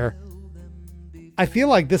doing here, I feel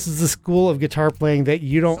like this is the school of guitar playing that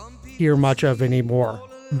you don't hear much of anymore,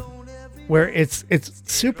 where it's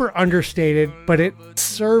super understated, but it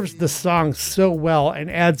serves the song so well and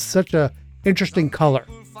adds such a interesting color.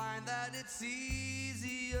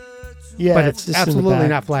 Yeah, but it's absolutely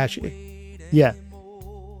not flashy. Yeah,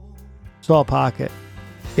 it's all pocket.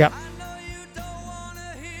 Yep.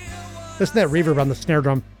 Listen to that reverb on the snare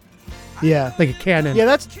drum. Yeah, like a cannon.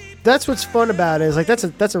 Yeah, that's what's fun about it. Is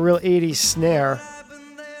that's a real 80s snare,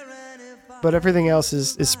 but everything else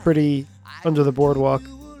is pretty under the boardwalk.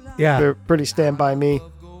 Yeah, they're pretty Stand By Me.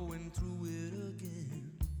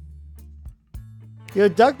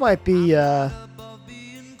 Doug might be the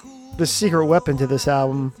secret weapon to this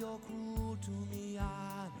album.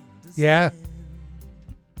 Yeah.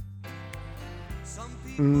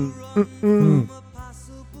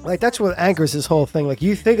 That's what anchors this whole thing.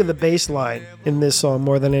 You think of the bass line in this song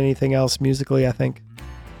more than anything else musically, I think.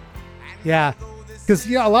 Yeah, because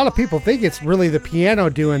a lot of people think it's really the piano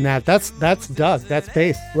doing that. That's Doug. That's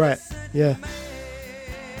bass. Right. Yeah.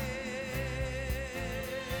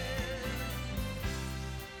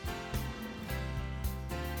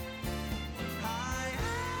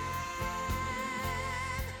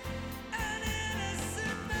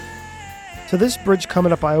 So this bridge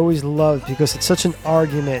coming up I always loved because it's such an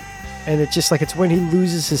argument, and it's just it's when he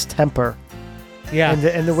loses his temper. Yeah.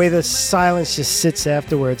 And the way the silence just sits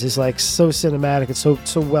afterwards is so cinematic. It's so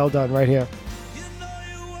well done right here.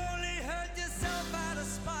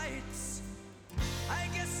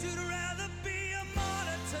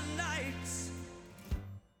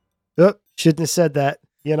 Oh, shouldn't have said that,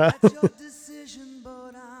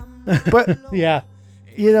 But yeah.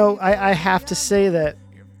 I have to say that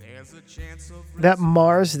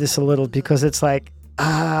mars this a little because it's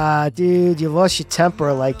dude, you lost your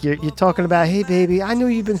temper. You're talking about, hey baby, I know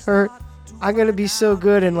you've been hurt, I'm going to be so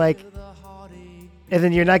good, and like, and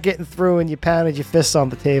then you're not getting through and you pounded your fists on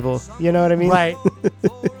the table. You know what I mean? Right.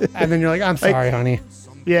 And then you're like, I'm sorry, honey.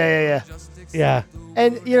 Yeah. Yeah.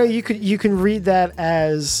 And you can read that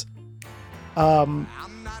as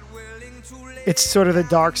it's sort of the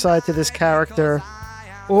dark side to this character,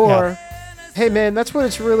 or hey man, that's what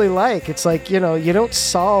it's really like. It's like, you don't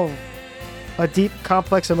solve a deep,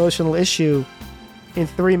 complex emotional issue in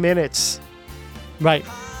 3 minutes. Right.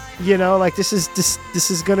 Like this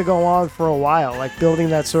is going to go on for a while, like building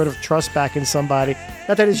that sort of trust back in somebody.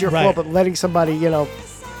 Not that it's your fault, but letting somebody,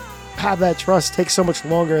 have that trust takes so much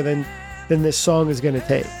longer than this song is going to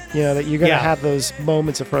take. That you're going to have those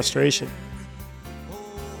moments of frustration.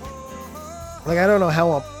 Like, I don't know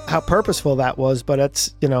how purposeful that was, but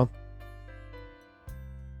it's,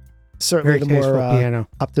 certainly Very the more piano.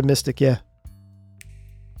 optimistic. Yeah.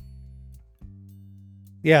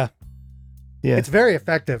 Yeah. Yeah. It's very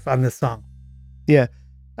effective on this song. Yeah.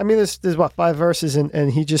 I mean, there's what, 5 verses,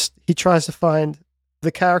 and he tries to find,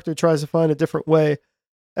 the character tries to find a different way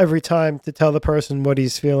every time to tell the person what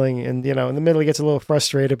he's feeling. And, in the middle he gets a little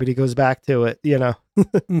frustrated, but he goes back to it,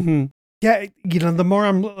 Mm-hmm. Yeah. The more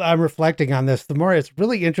I'm reflecting on this, the more it's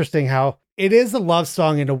really interesting how it is a love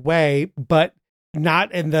song in a way, but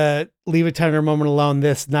not in the leave a tender moment alone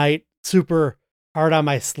this night, super hard on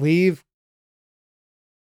my sleeve.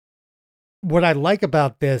 What I like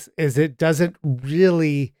about this is it doesn't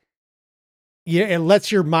really, it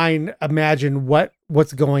lets your mind imagine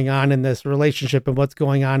what's going on in this relationship and what's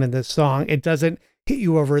going on in this song. It doesn't hit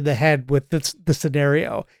you over the head with the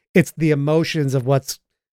scenario. It's the emotions of what's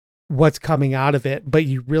coming out of it, but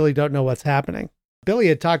you really don't know what's happening. Billy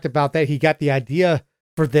had talked about that. He got the idea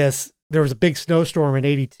for this. There was a big snowstorm in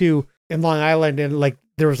 82 in Long Island, and like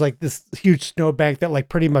there was like this huge snowbank that like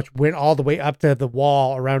pretty much went all the way up to the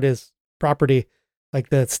wall around his property, like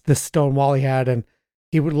the stone wall he had, and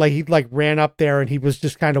he ran up there and he was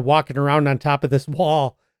just kind of walking around on top of this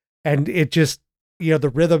wall, and it just,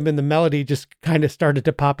 the rhythm and the melody just kind of started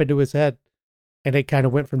to pop into his head, and it kind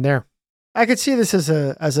of went from there. I could see this as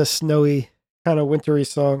a snowy kind of wintry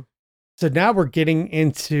song. So now we're getting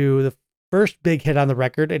into the first big hit on the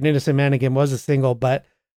record, and Innocent Man Again was a single, but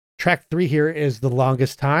track 3 here is The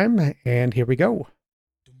Longest Time, and here we go.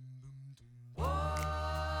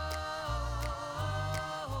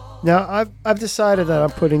 Now, I've decided that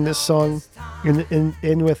I'm putting this song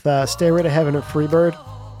in with Stairway to Heaven and Freebird,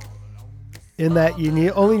 in that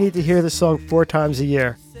you only need to hear the song 4 times a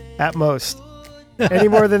year, at most. Any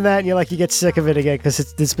more than that, and you get sick of it again, because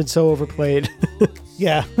it's been so overplayed.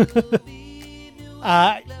 Yeah.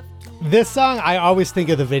 This song, I always think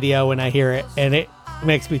of the video when I hear it, and it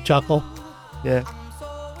makes me chuckle. Yeah.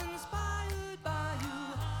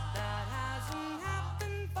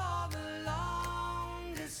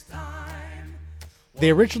 They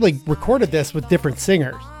originally recorded this with different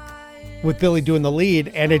singers, with Billy doing the lead,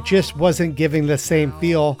 and it just wasn't giving the same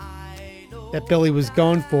feel that Billy was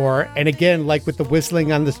going for. And again, like with the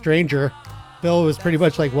whistling on The Stranger, Bill was pretty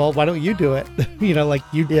much like, well, why don't you do it? Like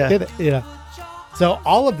you did it, So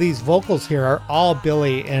all of these vocals here are all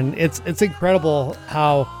Billy, and it's incredible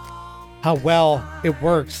how well it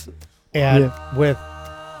works, and with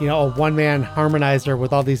a one-man harmonizer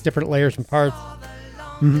with all these different layers and parts.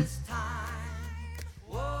 Mm-hmm.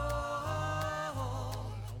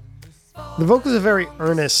 The vocals are very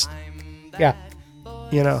earnest. Yeah.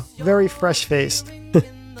 Very fresh-faced.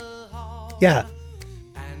 Yeah.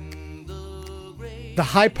 The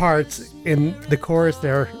high parts in the chorus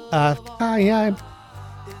there,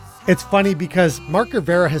 it's funny because Mark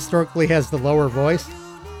Rivera historically has the lower voice,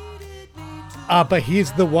 but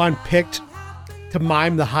he's the one picked to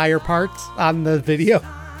mime the higher parts on the video.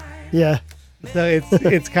 Yeah. So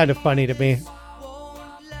it's kind of funny to me.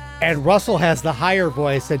 And Russell has the higher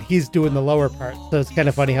voice and he's doing the lower part. So it's kind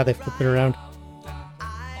of funny how they flip it around.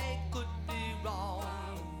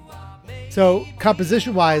 So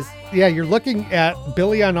composition wise, you're looking at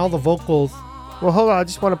Billy on all the vocals. Well, hold on. I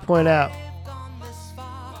just want to point out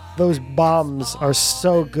those bombs are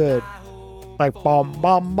so good. Like bomb,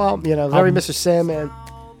 bomb, bomb, very Mr. Sandman.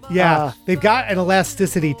 Yeah. They've got an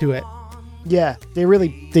elasticity to it. Yeah.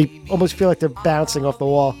 They almost feel like they're bouncing off the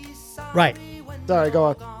wall. Right. Sorry, go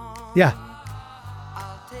on. Yeah.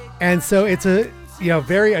 And so it's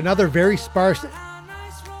another very sparse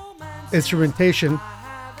instrumentation.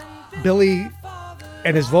 Billy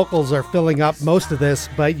and his vocals are filling up most of this,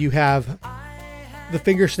 but you have the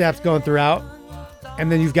finger snaps going throughout, and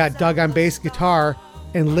then you've got Doug on bass guitar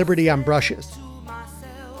and Liberty on brushes.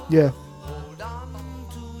 Yeah.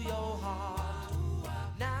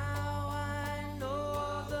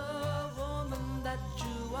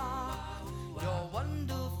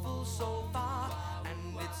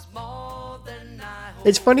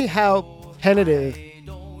 It's funny how tentative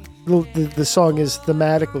the song is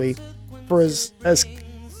thematically, for as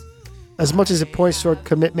much as it points toward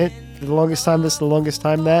commitment. The longest time this, the longest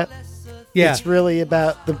time that. Yeah. It's really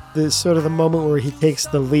about the sort of the moment where he takes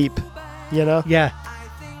the leap, you know? Yeah.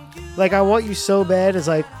 Like, I want you so bad is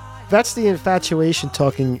like, that's the infatuation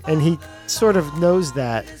talking, and he sort of knows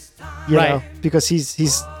that, you Right. know, because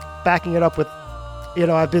he's backing it up with, you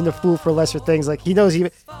know, I've been the fool for lesser things. Like, he knows even,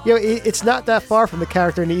 you know, it's not that far from the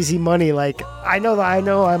character in Easy Money. Like, I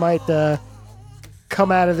know I might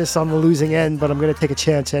come out of this on the losing end, but I'm going to take a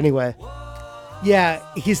chance anyway. Yeah.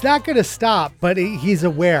 He's not going to stop, but he's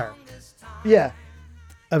aware Yeah.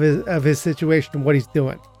 of his situation and what he's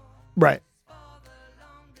doing. Right.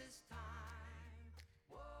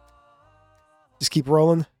 Just keep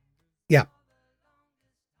rolling. Yeah.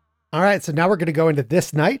 All right. So now we're going to go into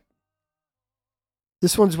This Night.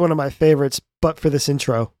 This one's one of my favorites, but for this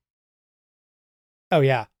intro. Oh,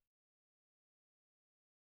 yeah.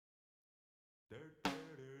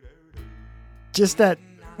 Just that,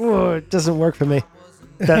 it doesn't work for me.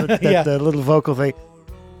 That Yeah. the little vocal thing.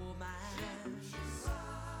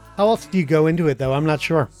 How else do you go into it, though? I'm not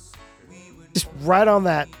sure. Just right on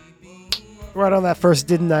that first,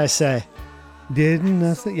 didn't I say? Didn't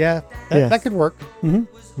I say? Yeah. Yeah. That could work.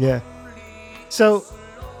 Mm-hmm. Yeah. So,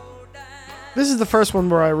 this is the first one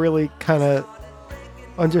where I really kind of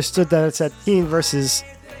understood that it's that teen versus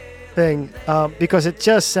thing, because it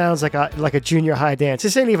just sounds like a junior high dance.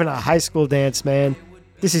 This ain't even a high school dance, man.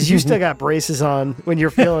 This is, you still got braces on when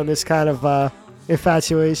you're feeling this kind of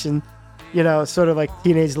infatuation, you know, sort of like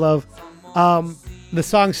teenage love. The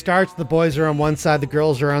song starts, the boys are on one side, the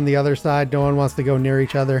girls are on the other side. No one wants to go near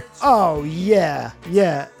each other. Oh yeah,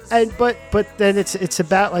 yeah. And but then it's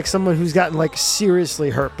about like someone who's gotten like seriously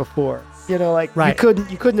hurt before. You know, like Right.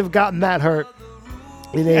 you couldn't have gotten that hurt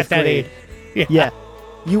in eighth At that grade. age. Yeah.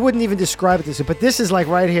 You wouldn't even describe it this way, but this is like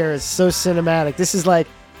right here. It's so cinematic. This is like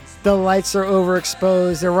the lights are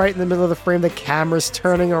overexposed. They're right in the middle of the frame. The camera's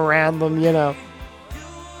turning around them, you know.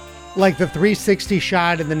 Like the 360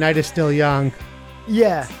 shot in The Night is Still Young.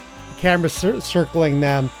 Yeah. The camera circling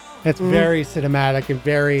them. It's very cinematic and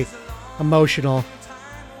very emotional.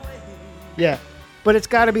 Yeah. But it's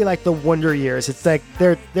got to be like the Wonder Years. It's like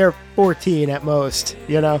they're 14 at most,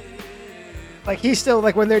 you know. Like he's still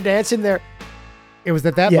like when they're dancing they're It was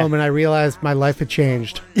at that Yeah. moment I realized my life had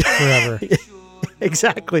changed forever.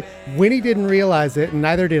 exactly. Winnie didn't realize it, and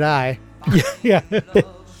neither did I. Yeah.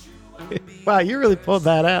 Wow, you really pulled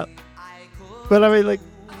that out. But I mean, like,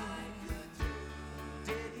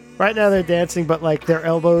 right now they're dancing, but like their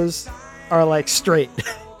elbows are like straight.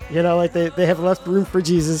 You know, like they have left room for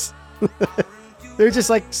Jesus. They're just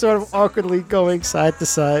like sort of awkwardly going side to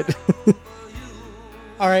side.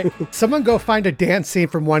 All right. Someone go find a dance scene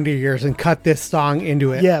from Wonder Years and cut this song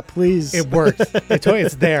into it. Yeah, please. It works.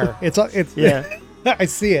 It's there. It's Yeah. I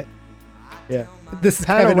see it. Yeah. This is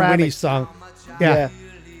Kevin and Panoramic. Winnie's song. Yeah.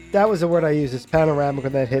 That was the word I used. It's panoramic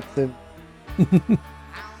when that hit the.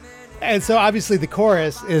 And so obviously the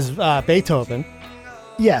chorus is Beethoven.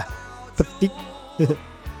 Yeah.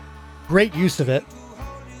 Great use of it.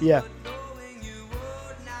 Yeah.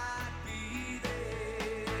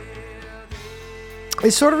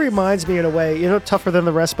 It sort of reminds me in a way, you know, Tougher Than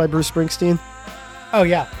the Rest by Bruce Springsteen. Oh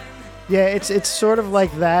yeah. Yeah, it's sort of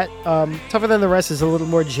like that. Tougher Than the Rest is a little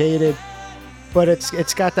more jaded, but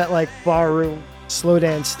it's got that like barroom slow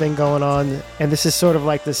dance thing going on, and this is sort of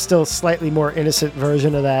like the still slightly more innocent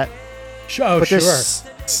version of that. Oh, But sure. there's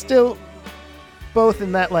still both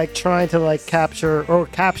in that like trying to like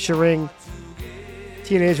capturing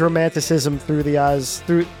teenage romanticism through the eyes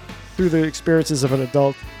through the experiences of an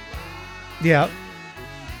adult. Yeah.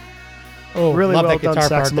 Oh, Really love well that done guitar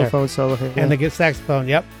part there. saxophone solo here. And the saxophone.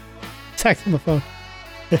 Yep. Saxophone.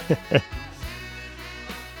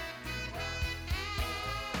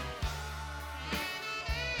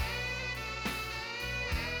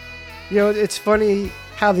 You know, it's funny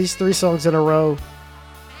how these three songs in a row,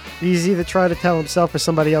 he's either trying to tell himself or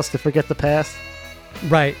somebody else to forget the past.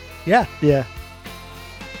 Right. Yeah. Yeah.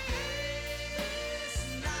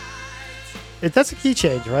 That's a key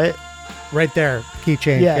change, right? Right there. Key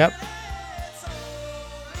change. Yeah. Yep.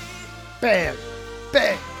 Bam,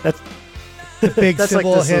 bang. That's The big That's like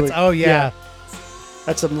cymbal this hits. little- Oh yeah.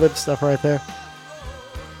 that's some lip stuff right there.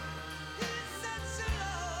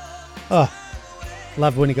 Oh,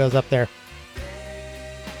 love when he goes up there.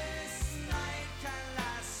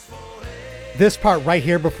 This part right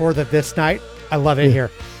here before this night, I love it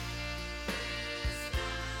here.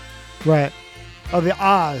 Right. Oh, the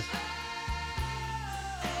ahs.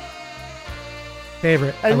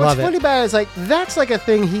 favorite. And I what's love funny it. about it is like that's like a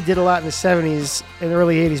thing he did a lot in the 70s and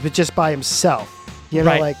early 80s, but just by himself. You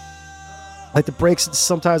know, Right. like the breaks and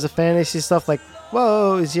sometimes the fantasy stuff. Like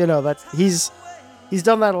whoa, that he's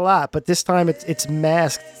done that a lot, but this time it's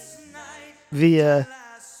masked via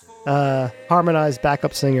harmonized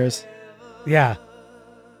backup singers, Yeah,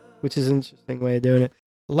 which is an interesting way of doing it.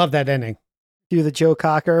 love that ending. Do the Joe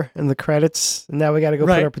Cocker and the credits, and now we got to go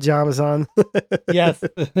put Right. our pajamas on. Yes,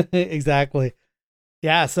 exactly.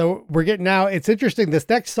 Yeah, so we're getting now. It's interesting. This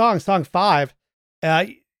next song, song 5,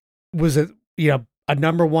 was a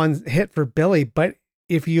number 1 hit for Billy. But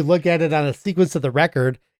if you look at it on a sequence of the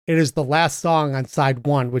record, it is the last song on side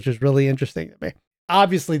 1, which is really interesting to me.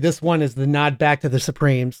 Obviously, this one is the nod back to the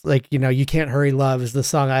Supremes. Like, You Can't Hurry Love is the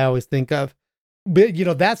song I always think of. But,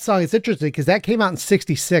 that song is interesting because that came out in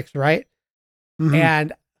 1966, right? Mhm.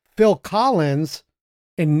 And Phil Collins,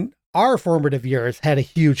 in our formative years, had a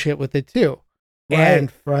huge hit with it too.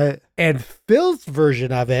 Right. And Phil's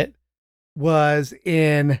version of it was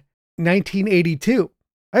in 1982.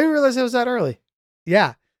 I didn't realize it was that early.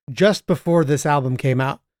 Yeah, just before this album came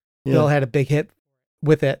out. Yeah. Phil had a big hit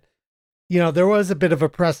with it. There was a bit of a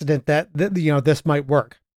precedent that this might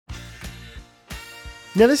work.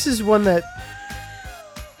 Now this is one that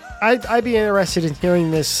I'd be interested in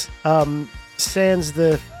hearing this sans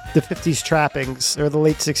the 50s trappings or the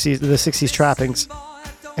late 60s, the 60s trappings,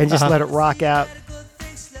 and just let it rock out.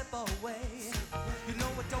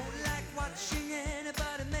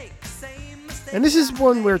 And this is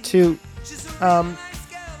one where too,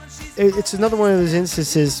 it's another one of those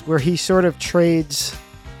instances where he sort of trades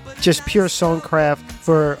just pure songcraft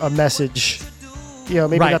for a message.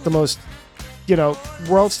 Maybe Right. not the most,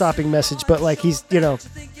 world-stopping message, but like he's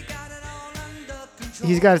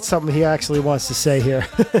got something he actually wants to say here.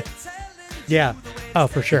 Yeah. Oh,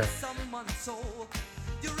 for sure.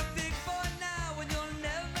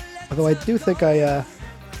 Although I do think right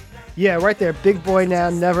there, big boy now,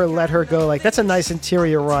 never let her go. Like that's a nice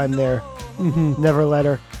interior rhyme there. Mm-hmm. Never let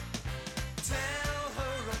her.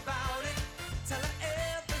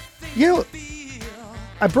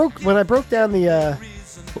 When I broke down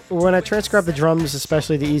when I transcribed the drums,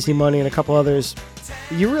 especially the Easy Money and a couple others,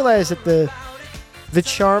 you realize that the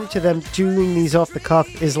charm to them doing these off the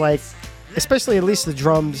cuff is like, especially at least the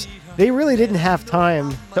drums, they really didn't have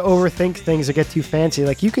time to overthink things or get too fancy.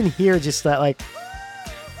 Like you can hear just that, like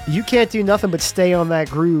you can't do nothing but stay on that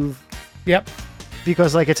groove. Yep.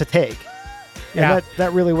 Because like it's a take. Yeah. And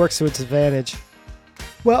that really works to its advantage.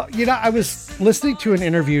 Well, I was listening to an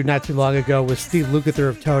interview not too long ago with Steve Lukather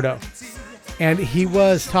of Toto, and he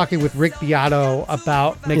was talking with Rick Beato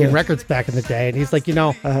about making records back in the day. And he's like,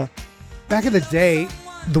 back in the day,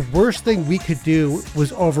 the worst thing we could do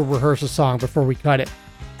was over-rehearse a song before we cut it.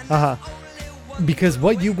 Because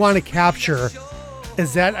what you want to capture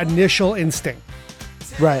is that initial instinct.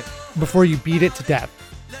 Right. Before you beat it to death.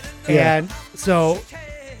 Yeah. And so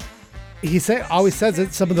he always says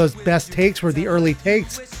that some of those best takes were the early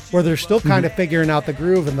takes where they're still kind of figuring out the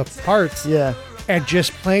groove and the parts. Yeah. And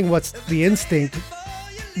just playing what's the instinct,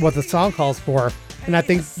 what the song calls for. And I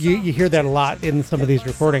think you hear that a lot in some of these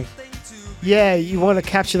recordings. Yeah, you want to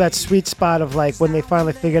capture that sweet spot of like when they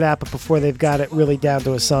finally figured it out, but before they've got it really down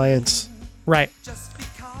to a science. Right.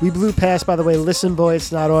 We blew past, by the way, listen, boy,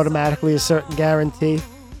 it's not automatically a certain guarantee.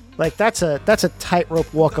 Like that's a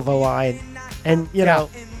tightrope walk of a line. And,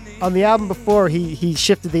 on the album before, he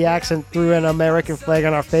shifted the accent, threw an American flag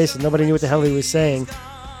on our face, and nobody knew what the hell he was saying.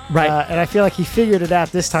 Right. And I feel like he figured it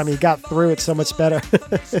out this time. He got through it so much better.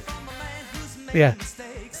 Yeah.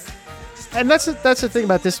 And that's the thing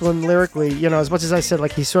about this one lyrically. As much as I said,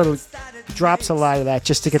 like he sort of drops a lot of that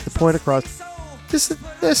just to get the point across.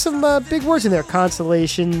 There's some big words in there.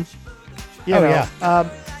 Consolation. Yeah.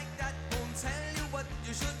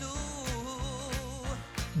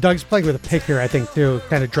 Doug's playing with a pick here, I think, too,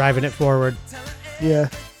 kind of driving it forward. Yeah.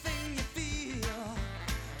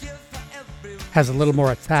 Has a little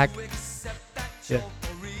more attack. Yeah.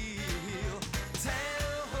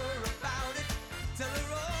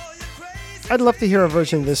 I'd love to hear a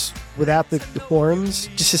version of this without the horns,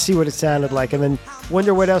 just to see what it sounded like, and then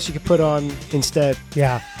wonder what else you could put on instead.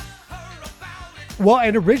 Yeah. Well,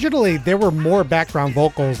 and originally there were more background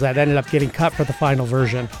vocals that ended up getting cut for the final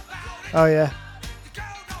version. Oh yeah.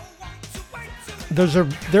 There's a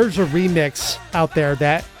remix out there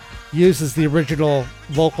that uses the original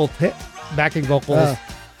backing vocals,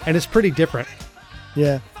 and it's pretty different.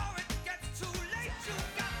 Yeah.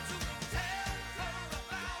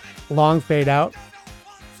 Long fade out.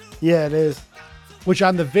 Yeah, it is. Which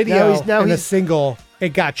on the video now and the he's single, it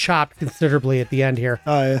got chopped considerably at the end here.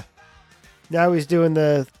 Oh yeah. Now he's hitting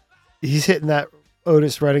that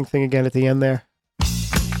Otis Redding thing again at the end there.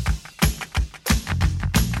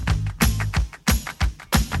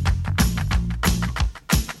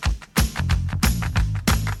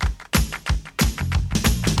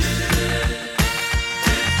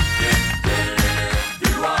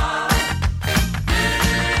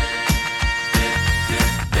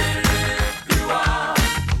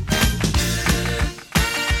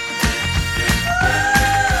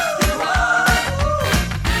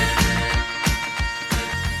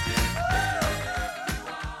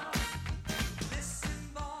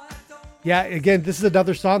 Yeah, again, this is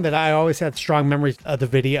another song that I always had strong memories of the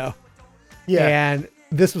video. Yeah. And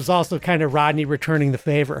this was also kind of Rodney returning the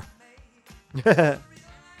favor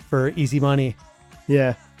for Easy Money,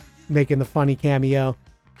 Yeah. making the funny cameo.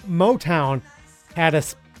 Motown had a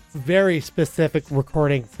very specific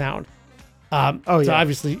recording sound. So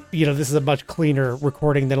obviously, this is a much cleaner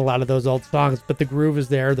recording than a lot of those old songs, but the groove is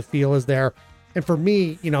there, the feel is there. And for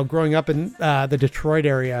me, growing up in the Detroit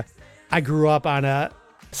area, I grew up on a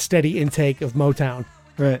steady intake of Motown.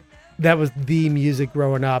 Right. That was the music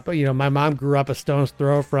growing up. My mom grew up a stone's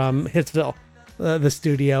throw from Hitsville, the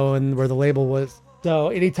studio and where the label was. So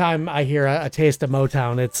anytime I hear a taste of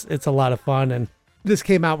Motown, it's a lot of fun. And this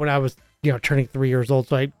came out when I was, turning 3 years old.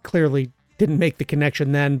 So I clearly didn't make the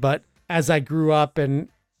connection then. But as I grew up and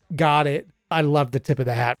got it, I loved the tip of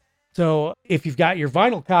the hat. So if you've got your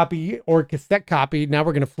vinyl copy or cassette copy, now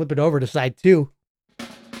we're going to flip it over to side 2.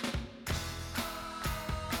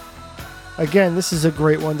 Again, this is a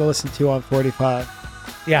great one to listen to on 45.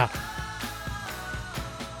 Yeah.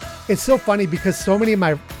 It's so funny because so many of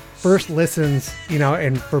my first listens,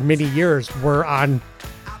 and for many years were on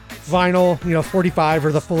vinyl, 45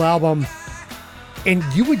 or the full album. And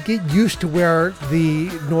you would get used to where the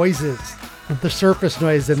noises, the surface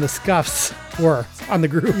noise and the scuffs were on the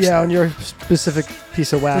grooves. Yeah, on your specific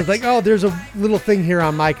piece of wax. So it's like, oh, there's a little thing here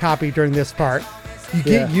on my copy during this part. You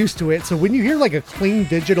get used to it. So when you hear like a clean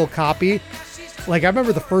digital copy, like I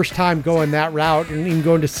remember the first time going that route and even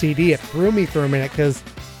going to CD, it threw me for a minute because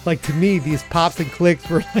like to me, these pops and clicks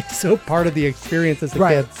were like so part of the experience as a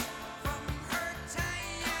kid.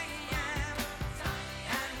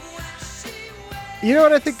 You know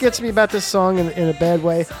what I think gets me about this song in a bad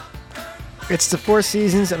way? It's the Four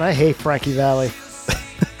Seasons, and I hate Frankie Valli.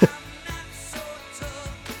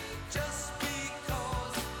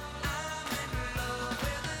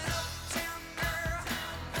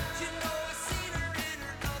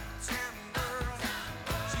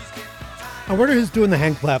 I wonder who's doing the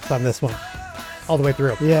hand claps on this one all the way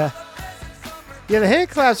through. Yeah. Yeah, the hand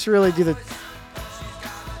claps really do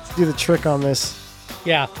the trick on this.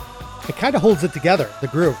 Yeah. It kind of holds it together, the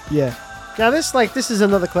groove. Yeah. Now this is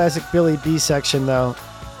another classic Billy B section though.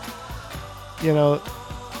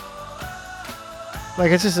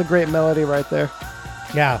 Like it's just a great melody right there.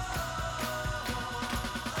 Yeah.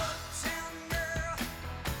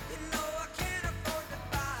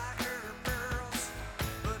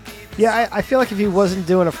 Yeah, I feel like if he wasn't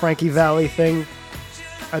doing a Frankie Valli thing,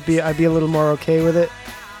 I'd be a little more okay with it.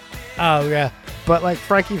 Oh yeah. But like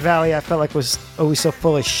Frankie Valli, I felt like was always so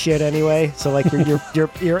full of shit anyway. So like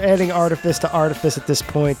you're adding artifice to artifice at this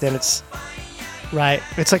point, and it's right.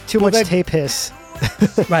 It's like too much tape hiss.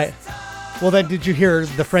 Right. Well, then, did you hear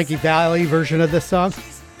the Frankie Valli version of this song?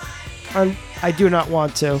 I do not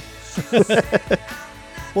want to.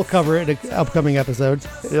 We'll cover it in an upcoming episode.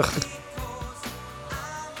 Ugh.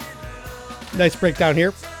 Nice breakdown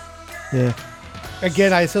here. Yeah.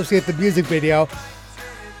 Again, I associate the music video.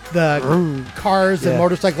 The cars and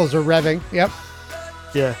motorcycles are revving. Yep.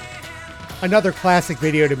 Yeah. Another classic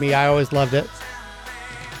video to me. I always loved it.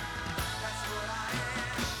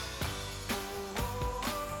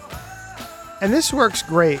 And this works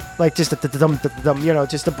great. Like just the dum,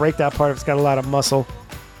 just to break that part. It's got a lot of muscle.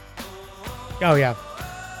 Oh yeah.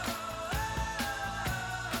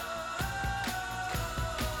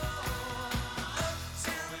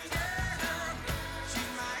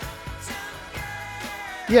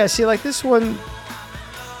 Yeah, see, like this one,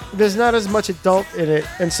 there's not as much adult in it,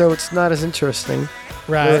 and so it's not as interesting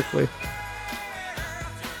lyrically.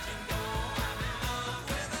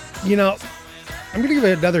 I'm going to give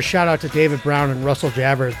another shout out to David Brown and Russell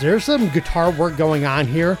Javers. There's some guitar work going on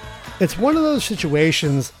here. It's one of those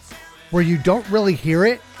situations where you don't really hear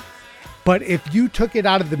it, but if you took it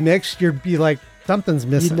out of the mix, you'd be like, something's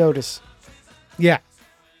missing. You notice. Yeah.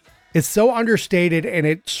 It's so understated and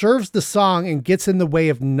it serves the song and gets in the way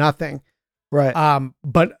of nothing. Right.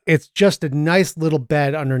 But it's just a nice little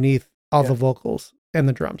bed underneath all the vocals and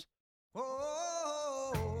the drums.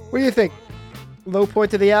 What do you think? Low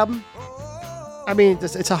point of the album? I mean,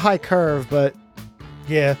 it's a high curve, but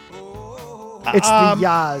yeah. It's the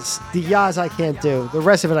yas. The yas I can't do. The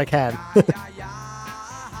rest of it I can.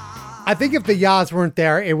 I think if the yas weren't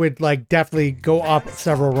there, it would like definitely go up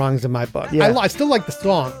several rungs in my book. Yeah. I still like the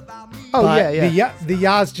song. Oh, but yeah. The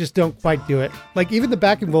yas just don't quite do it. Like even the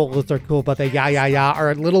backing vocals are cool, but the ya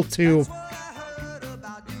are a little too.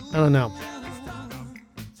 I don't know.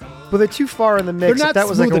 Well, they're too far in the mix. They're not If that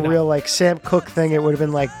was like a smooth real like Sam Cooke thing, it would have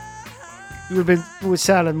been like it would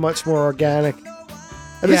sounded much more organic.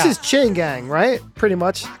 And this is Chain Gang, right? Pretty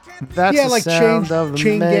much. That's the like sound of the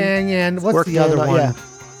Chain men Gang and what's working the other on- one? yeah.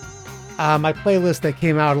 My playlist that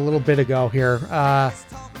came out a little bit ago here.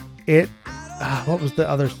 What was the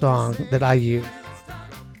other song that I used?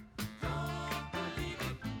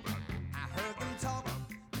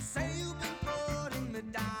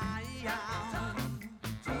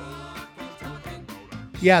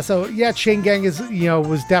 Yeah, so Chain Gang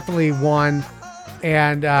was definitely one,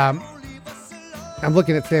 and I'm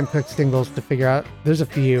looking at Sam Cooke's singles to figure out. There's a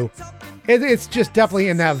few. It's just definitely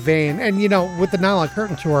in that vein, and with the Nylon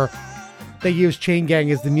Curtain tour, they used Chain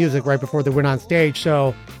Gang as the music right before they went on stage,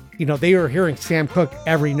 so they were hearing Sam Cooke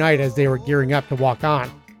every night as they were gearing up to walk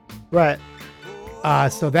on. Right.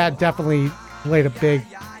 So that definitely played a big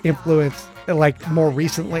influence, like more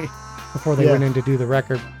recently, before they went in to do the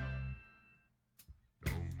record.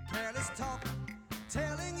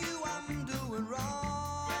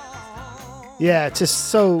 Yeah, it's just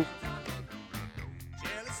so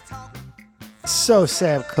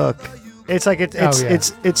Sam Cooke. It's like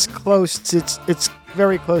it's close. It's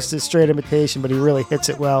very close to straight imitation, but he really hits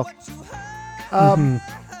it well.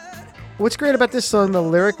 What's great about this song, though,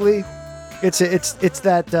 lyrically, it's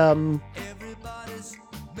that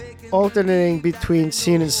alternating between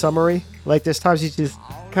scene and summary. Like there's times he's just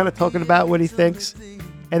kind of talking about what he thinks,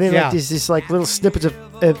 and then like these like little snippets of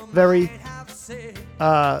very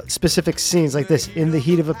specific scenes, like this: in the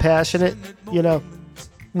heat of a passionate,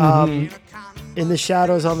 in the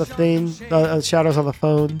shadows on the thing, shadows on the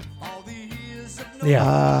phone.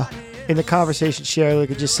 Yeah. In the conversation share, like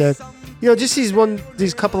I just said, just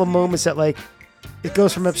these couple of moments that like it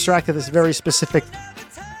goes from abstract to this very specific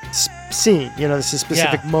scene. This is a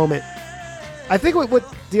specific moment. I think what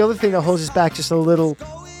the other thing that holds us back just a little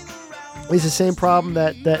is the same problem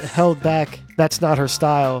that held back That's Not Her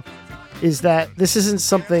Style, is that this isn't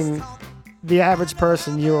something the average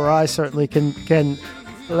person, you or I certainly can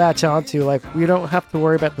latch onto. Like, we don't have to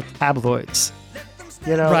worry about the tabloids.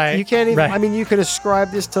 Right. You can't even, right. I mean, you could ascribe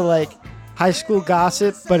this to like high school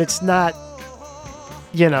gossip, but it's not,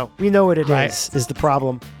 we know what it is the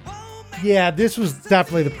problem. Yeah, this was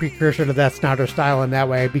definitely the precursor to That's Not Her Style in that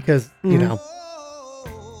way, because,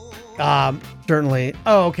 certainly.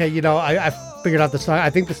 Oh, okay. I figured out the song. I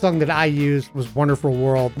think the song that I used was Wonderful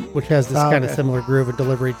World, which has this kind of similar groove and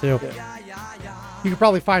delivery too. Yeah. You could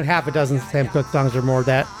probably find half a dozen Sam Cooke songs or more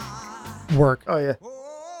that work. Oh, yeah.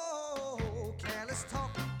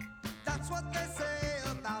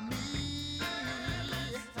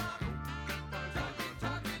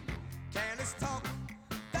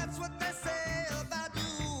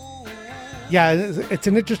 Yeah, it's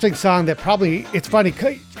an interesting song that probably, it's funny,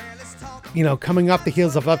 coming off the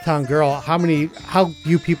heels of Uptown Girl, how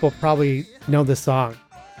few people probably know this song.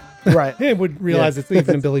 Right. And would realize it's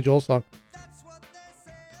even a Billy Joel song.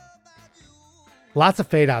 Lots of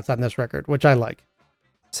fade outs on this record, which I like.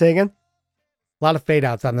 Say again? A lot of fade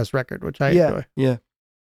outs on this record, which I enjoy. Yeah.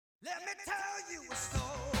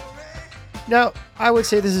 Now, I would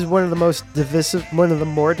say this is one of the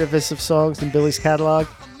more divisive songs in Billy's catalog.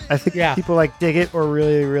 I think people like dig it or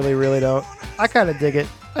really, really, really don't. I kind of dig it.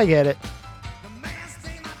 I get it.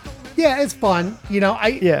 Yeah, it's fun.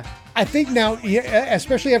 I think now,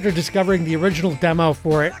 especially after discovering the original demo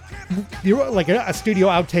for it, like a studio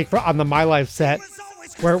outtake on the My Life set,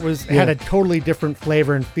 where it had a totally different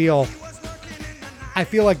flavor and feel. I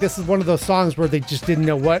feel like this is one of those songs where they just didn't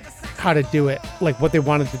know how to do it, like what they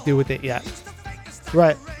wanted to do with it yet.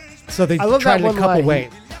 Right. So they tried it a couple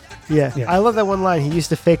ways. Yeah, I love that one line. He used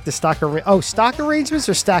to fake the stock arrangements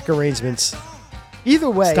or stack arrangements. Either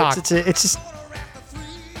way, stock. It's just.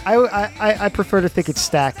 I prefer to think it's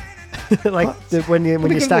stack, like when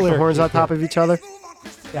you stack the horns on top of each other.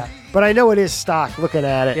 Yeah, but I know it is stock. Looking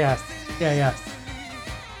at it. Yeah.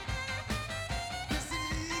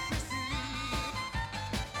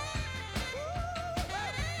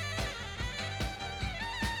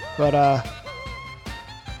 But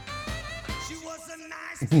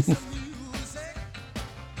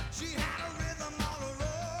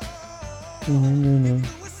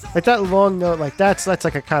like that long note, like that's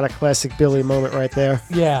like a kind of classic Billy moment right there.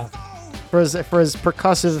 Yeah. For his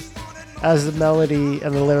percussive as the melody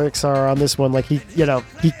and the lyrics are on this one. Like he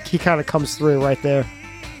kind of comes through right there.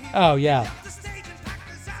 Oh yeah.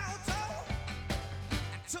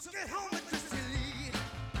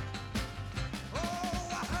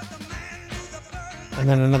 And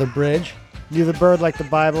then another bridge. Knew the bird like the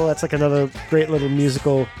Bible. That's like another great little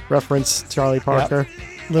musical reference, Charlie Parker.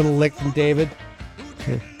 Yep. Little lick from David.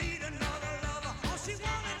 Okay.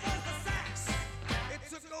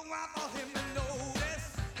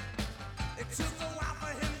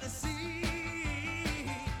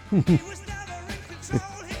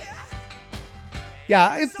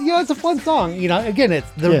 Yeah, it's a fun song. Again, it's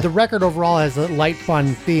the record overall has a light,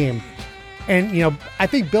 fun theme. And, I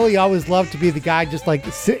think Billy always loved to be the guy just like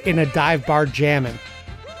sit in a dive bar jamming.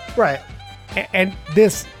 Right. And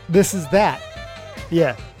this is that.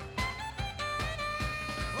 Yeah.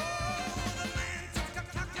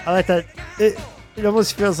 I like that. It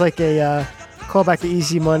almost feels like a callback to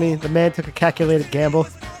Easy Money. The man took a calculated gamble.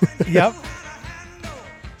 Yep.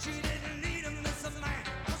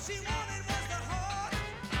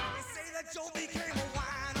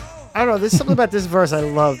 I don't know. There's something about this verse I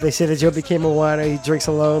love. They say that Joe became a wino. He drinks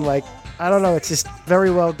alone. Like, I don't know. It's just very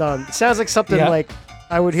well done. It sounds like something like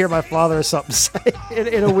I would hear my father or something say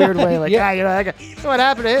in a weird way. Like, what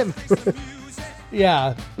happened to him?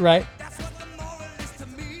 Yeah, right.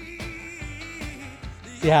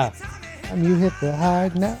 Yeah. And you hit the high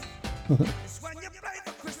note.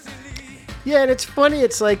 Yeah, and it's funny.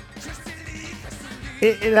 It's like,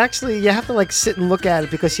 it actually, you have to like sit and look at it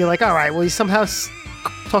because you're like, all right, well, he's somehow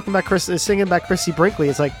talking about singing about Chrissy Brinkley.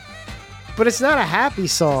 It's like, but it's not a happy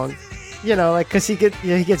song, like because he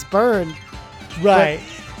gets burned, right?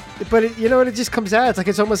 But it just comes out. It's like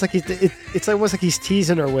it's almost like it's almost like he's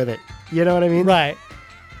teasing her with it. You know what I mean? Right.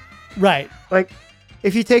 Like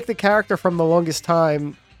if you take the character from The Longest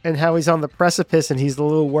Time and how he's on the precipice and he's a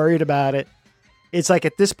little worried about it, it's like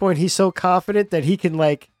at this point he's so confident that he can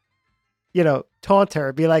like, taunt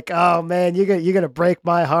her, be like, "Oh man, you're gonna break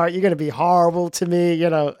my heart. You're gonna be horrible to me,"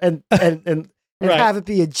 and right. have it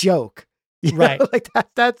be a joke, right? Like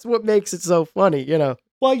that's what makes it so funny,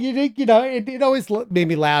 Well, you think it always made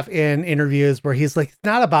me laugh in interviews where he's like, "It's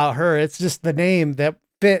not about her. It's just the name that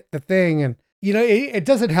fit the thing," and it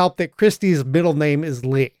doesn't help that Christy's middle name is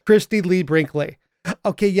Lee, Christy Lee Brinkley.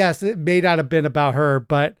 Okay, yes, it may not have been about her,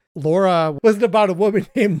 but Laura wasn't about a woman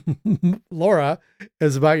named Laura. It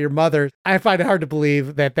was about your mother. I find it hard to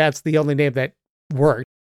believe that that's the only name that worked.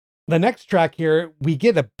 The next track here, we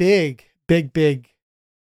get a big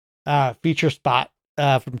feature spot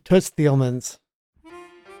from Toots Thielemans.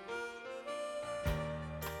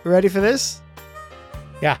 Ready for this?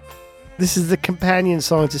 Yeah. This is the companion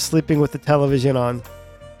song to Sleeping with the Television On.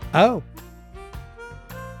 Oh.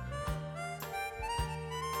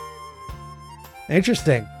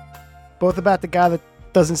 Interesting. Both about the guy that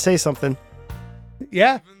doesn't say something.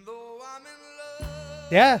 Yeah.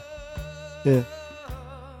 Yeah. Yeah.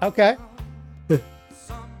 Okay.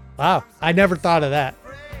 Wow. I never thought of that.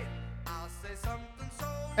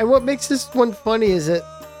 And what makes this one funny is that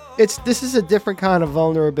this is a different kind of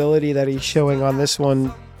vulnerability that he's showing on this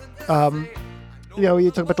one.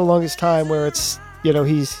 You talk about The Longest Time where it's,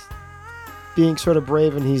 he's being sort of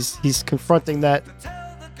brave and he's confronting that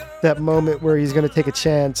moment where he's going to take a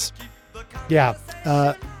chance. Yeah.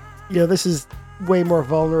 This is way more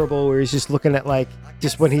vulnerable where he's just looking at like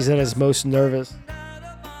just when he's at his most nervous.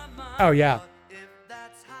 Oh yeah.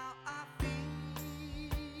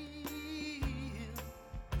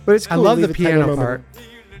 But it's cool. I love the piano part.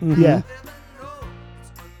 Mm-hmm. Yeah.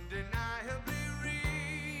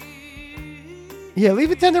 Yeah,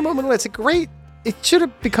 Leave a Tender Moment. It's a great. It should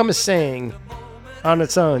have become a saying on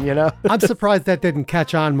its own, I'm surprised that didn't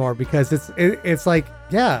catch on more because it's like,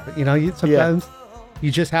 yeah, sometimes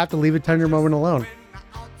you just have to leave a tender moment alone.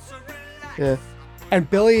 Yeah. And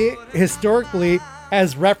Billy historically,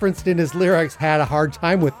 as referenced in his lyrics, had a hard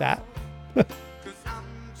time with that.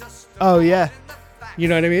 Oh yeah. You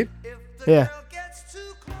know what I mean? Yeah.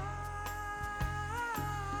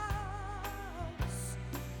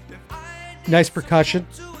 Nice percussion.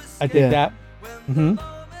 I dig that. Mm-hmm.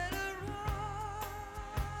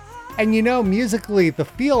 And musically, the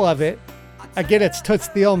feel of it, again, it's Toots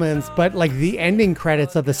Thielemans, but like the ending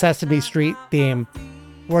credits of the Sesame Street theme,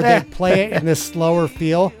 where they play it in this slower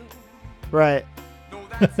feel. Right.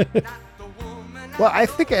 Well, I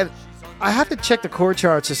think I have to check the chord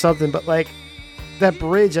charts or something, but like that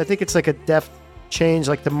bridge, I think it's like a deft change,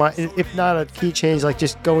 like if not a key change, like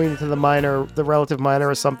just going into the relative minor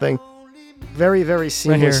or something. Very, very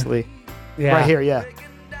seamlessly. Right here, yeah.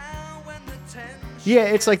 Yeah,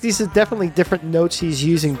 it's like these are definitely different notes he's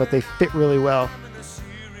using, but they fit really well.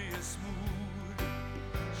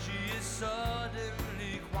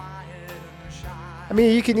 I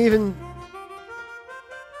mean, you can even...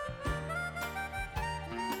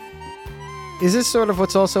 Is this sort of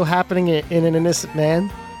what's also happening in An Innocent Man?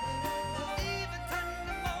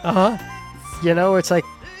 Uh-huh. You know, it's like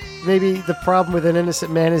maybe the problem with An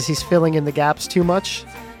Innocent Man is he's filling in the gaps too much.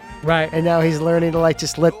 Right. And now he's learning to like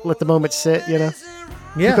just let the moment sit, you know?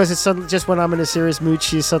 Yeah. Because it's suddenly, just when I'm in a serious mood,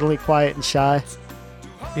 she's suddenly quiet and shy.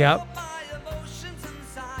 Yep.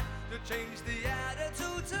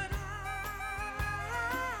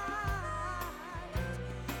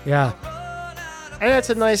 Yeah. And that's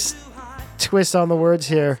a nice twist on the words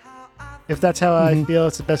here. If that's how I feel,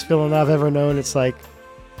 it's the best feeling I've ever known. It's like,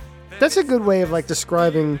 that's a good way of like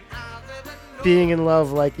describing being in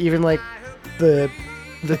love, like even like the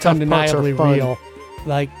It's tough parts are undeniably fun. real.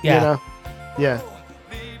 Like, yeah. You know? Yeah.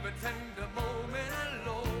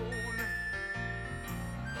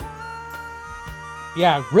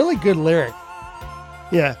 Yeah, really good lyric.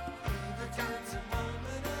 Yeah.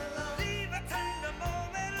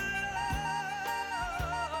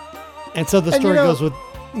 And so the And, story you know- goes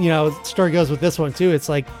with, story goes with this one too. It's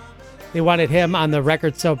like they wanted him on the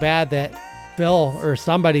record so bad that Phil or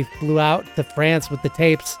somebody flew out to France with the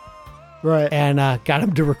tapes Right. and got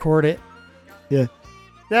him to record it. Yeah.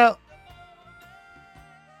 Now,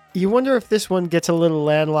 you wonder if this one gets a little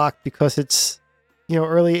landlocked because it's,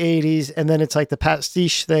 early 80s and then it's like the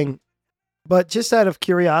pastiche thing. But just out of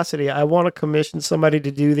curiosity, I want to commission somebody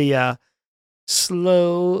to do the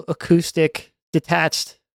slow, acoustic,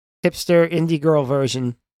 detached, hipster indie girl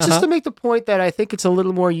version. Just to make the point that I think it's a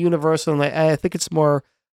little more universal and I think it's more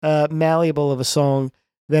malleable of a song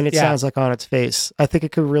than it sounds like on its face. I think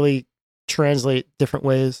it could really translate different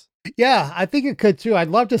ways. Yeah, I think it could too. I'd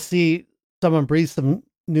love to see someone breathe some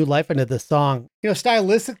new life into this song.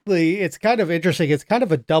 Stylistically, it's kind of interesting. It's kind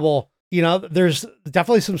of a double, there's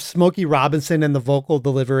definitely some Smokey Robinson in the vocal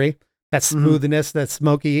delivery, that smoothness that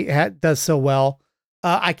Smokey does so well.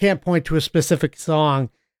 I can't point to a specific song,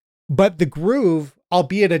 but the groove,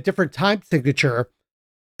 albeit a different time signature,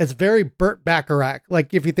 is very Burt Bacharach.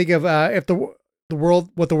 Like if you think of if the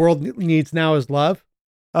world, what the world needs now is love.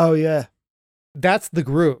 Oh yeah, that's the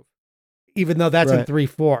groove, even though that's in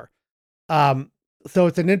 3/4. So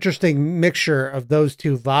it's an interesting mixture of those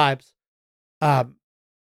two vibes.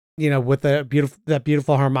 With that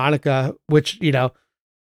beautiful harmonica, which you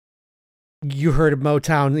heard of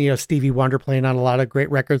Motown, Stevie Wonder playing on a lot of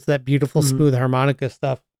great records. That beautiful smooth harmonica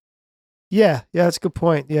stuff. Yeah, that's a good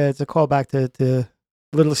point. Yeah, it's a callback to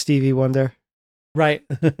Little Stevie Wonder. Right.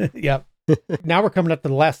 Yep. Now we're coming up to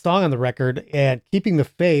the last song on the record, and Keeping the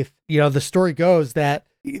Faith. The story goes that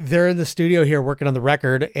they're in the studio here working on the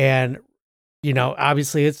record, and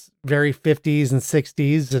obviously it's very 50s and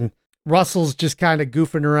 60s, and Russell's just kind of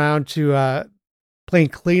goofing around to playing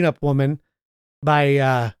Cleanup Woman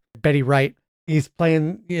by Betty Wright. He's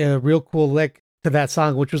playing a real cool lick to that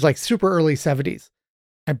song, which was like super early 70s.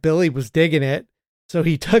 And Billy was digging it. So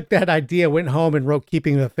he took that idea, went home and wrote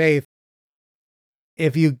Keeping the Faith.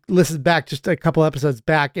 If you listen back just a couple episodes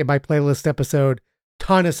back in my playlist episode,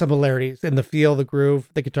 ton of similarities in the feel, the groove,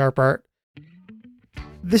 the guitar part.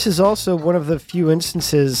 This is also one of the few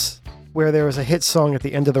instances where there was a hit song at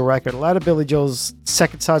the end of the record. A lot of Billy Joel's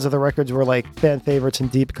second sides of the records were like fan favorites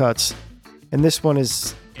and deep cuts. And this one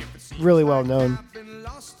is really well known.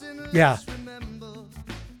 Yeah.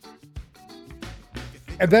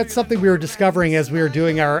 And that's something we were discovering as we were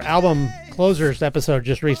doing our album closers episode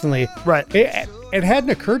just recently. Right. It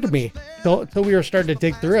hadn't occurred to me till we were starting to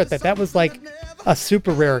dig through it that was like a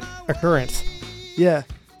super rare occurrence. Yeah.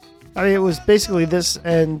 I mean, it was basically this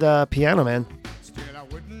and Piano Man.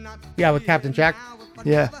 Yeah, with Captain Jack.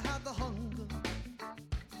 Yeah.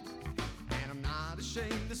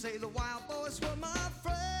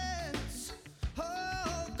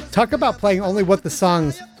 Talk about playing only what the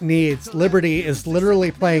song needs. Liberty is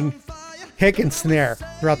literally playing kick and snare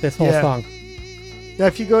throughout this whole song. Now,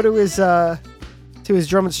 if you go to his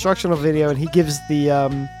drum instructional video, and he gives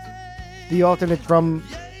the alternate drum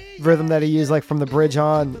rhythm that he used, like from the bridge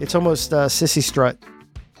on, it's almost Sissy Strut.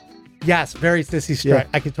 Yes, very Sissy Strut.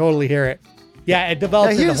 I could totally hear it. Yeah, it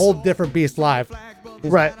develops in a whole different beast live.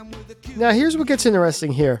 Right. Now, here's what gets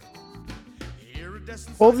interesting here.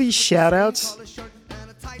 All these shout-outs.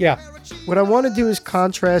 Yeah. What I want to do is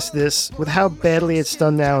contrast this with how badly it's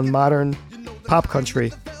done now in modern pop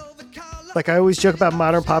country. Like I always joke about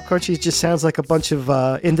modern pop country, it just sounds like a bunch of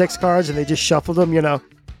index cards and they just shuffled them,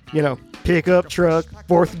 pickup truck,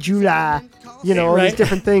 4th of July, all these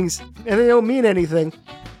different things. And they don't mean anything.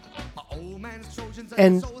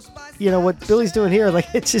 And, what Billy's doing here, like,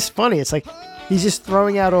 it's just funny. It's like he's just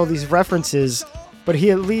throwing out all these references, but he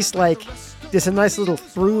at least, like, there's a nice little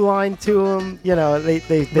through line to them. You know,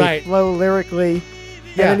 they Right. flow lyrically,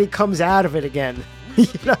 and then he comes out of it again. You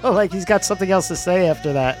know, like he's got something else to say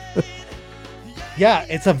after that. Yeah,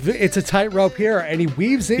 it's a tightrope here, and he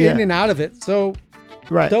weaves it in and out of it so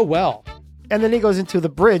well. And then he goes into the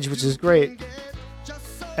bridge, which is great.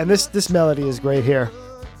 And this melody is great here.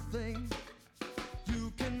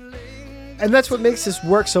 And that's what makes this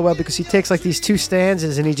work so well, because he takes like these two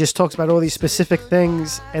stanzas and he just talks about all these specific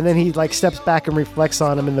things, and then he like steps back and reflects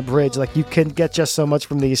on them in the bridge. Like, you can get just so much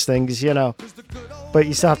from these things, you know, but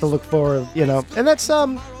you still have to look forward, you know. And that's I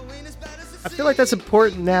feel like that's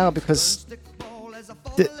important now, because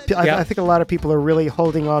I think a lot of people are really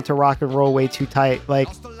holding on to rock and roll way too tight. Like,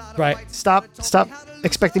 stop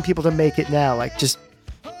expecting people to make it now. Like, just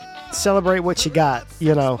celebrate what you got,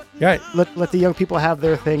 you know. Right. Let the young people have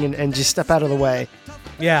their thing and just step out of the way.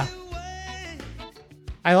 Yeah.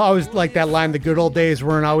 I always like that line, the good old days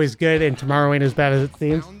weren't always good and tomorrow ain't as bad as it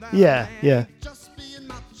seems. Yeah.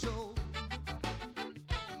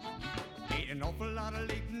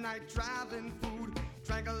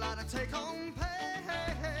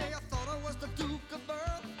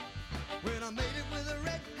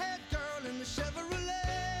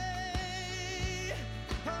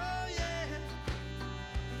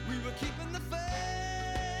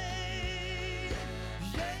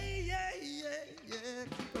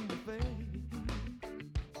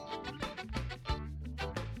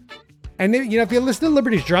 And you know, if you listen to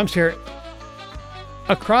Liberty's drums here,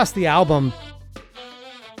 across the album,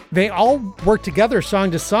 they all work together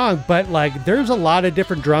song to song, but like there's a lot of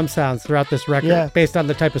different drum sounds throughout this record based on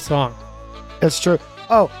the type of song. That's true.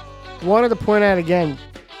 Oh, wanted to point out again,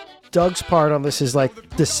 Doug's part on this is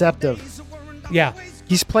like deceptive. Yeah.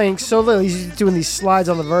 He's playing so little. He's doing these slides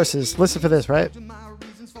on the verses. Listen for this, right?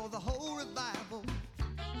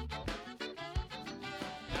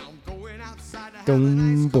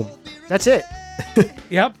 Boom, boom. That's it.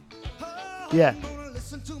 Yep. Yeah.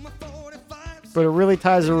 But it really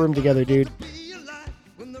ties the room together, dude.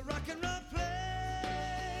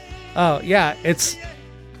 Oh, yeah.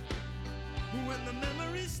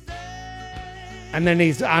 And then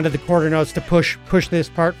he's onto the quarter notes to push this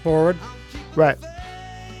part forward. Right.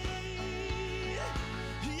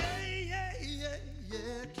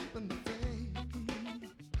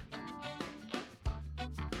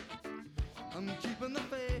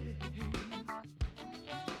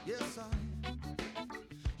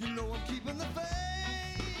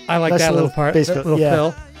 I like that little part, that little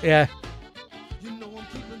fill. Yeah.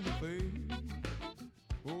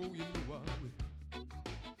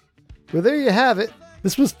 Well, there you have it.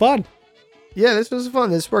 This was fun. Yeah, this was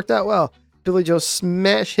fun. This worked out well. Billy Joel's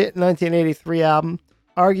smash hit 1983 album.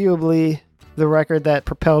 Arguably the record that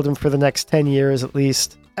propelled him for the next 10 years at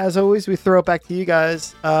least. As always, we throw it back to you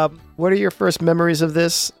guys. What are your first memories of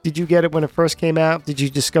this? Did you get it when it first came out? Did you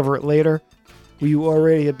discover it later? Were you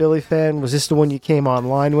already a Billy fan? Was this the one you came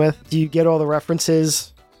online with? Do you get all the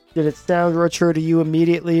references? Did it sound retro to you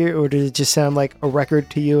immediately, or did it just sound like a record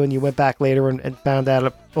to you and you went back later and found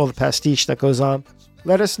out all the pastiche that goes on?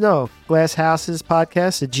 Let us know.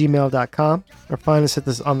 glasshousespodcast@gmail.com, or find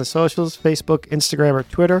us on the socials, Facebook, Instagram, or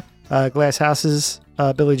Twitter. Glasshouses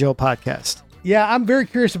Billy Joel Podcast. Yeah, I'm very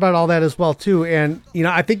curious about all that as well, too. And, you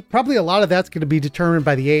know, I think probably a lot of that's going to be determined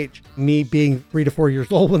by the age. Me being 3 to 4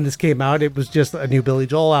 years old when this came out, it was just a new Billy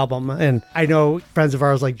Joel album. And I know friends of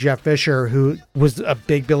ours like Jeff Fisher, who was a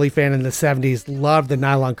big Billy fan in the 70s, loved the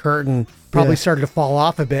Nylon Curtain, probably started to fall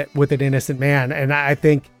off a bit with An Innocent Man. And I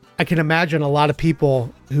think I can imagine a lot of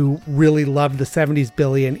people who really loved the 70s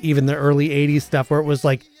Billy and even the early 80s stuff where it was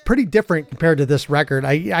like pretty different compared to this record.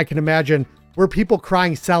 I can imagine were people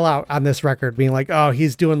crying sellout on this record, being like, oh,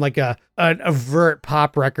 he's doing like an overt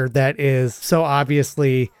pop record that is so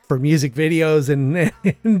obviously for music videos and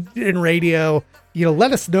radio. You know,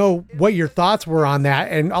 let us know what your thoughts were on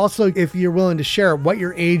that. And also, if you're willing to share what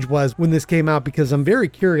your age was when this came out, because I'm very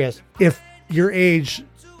curious if your age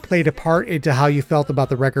played a part into how you felt about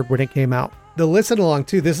the record when it came out. The listen along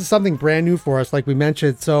too, this is something brand new for us, like we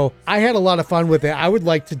mentioned. So I had a lot of fun with it. I would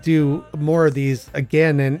like to do more of these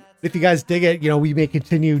again. And if you guys dig it, you know, we may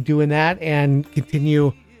continue doing that and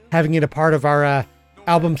continue having it a part of our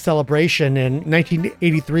album celebration. And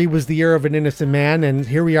 1983 was the year of An Innocent Man. And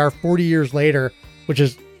here we are 40 years later, which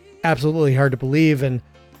is absolutely hard to believe. And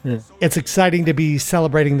it's exciting to be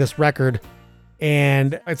celebrating this record.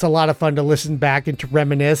 And it's a lot of fun to listen back and to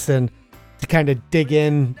reminisce and to kind of dig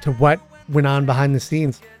into what went on behind the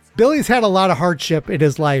scenes. Billy's had a lot of hardship in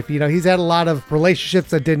his life. You know, he's had a lot of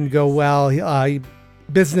relationships that didn't go well,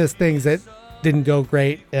 business things that didn't go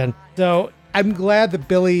great. And so I'm glad that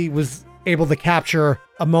Billy was able to capture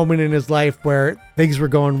a moment in his life where things were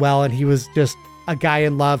going well and he was just a guy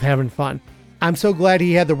in love having fun. I'm so glad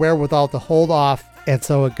he had the wherewithal to hold off And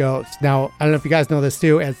So It Goes. Now, I don't know if you guys know this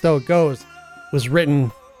too, And So It Goes was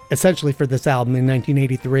written essentially for this album in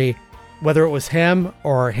 1983. Whether it was him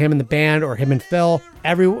or him and the band or him and Phil,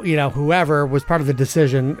 whoever was part of the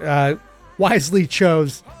decision, wisely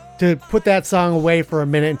chose to put that song away for a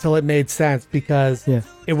minute until it made sense, because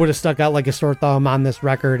it would have stuck out like a sore thumb on this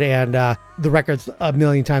record, and the record's a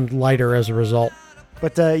million times lighter as a result.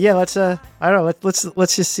 But let's I don't know,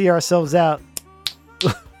 let's just see ourselves out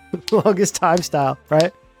longest time style,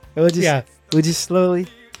 right? We'll just slowly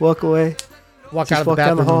walk away. Walk out of the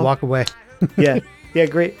bathroom and walk away. Yeah,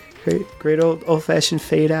 great old fashioned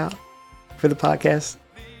fade out for the podcast.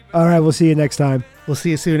 All right, we'll see you next time. We'll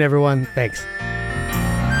see you soon, everyone. Thanks.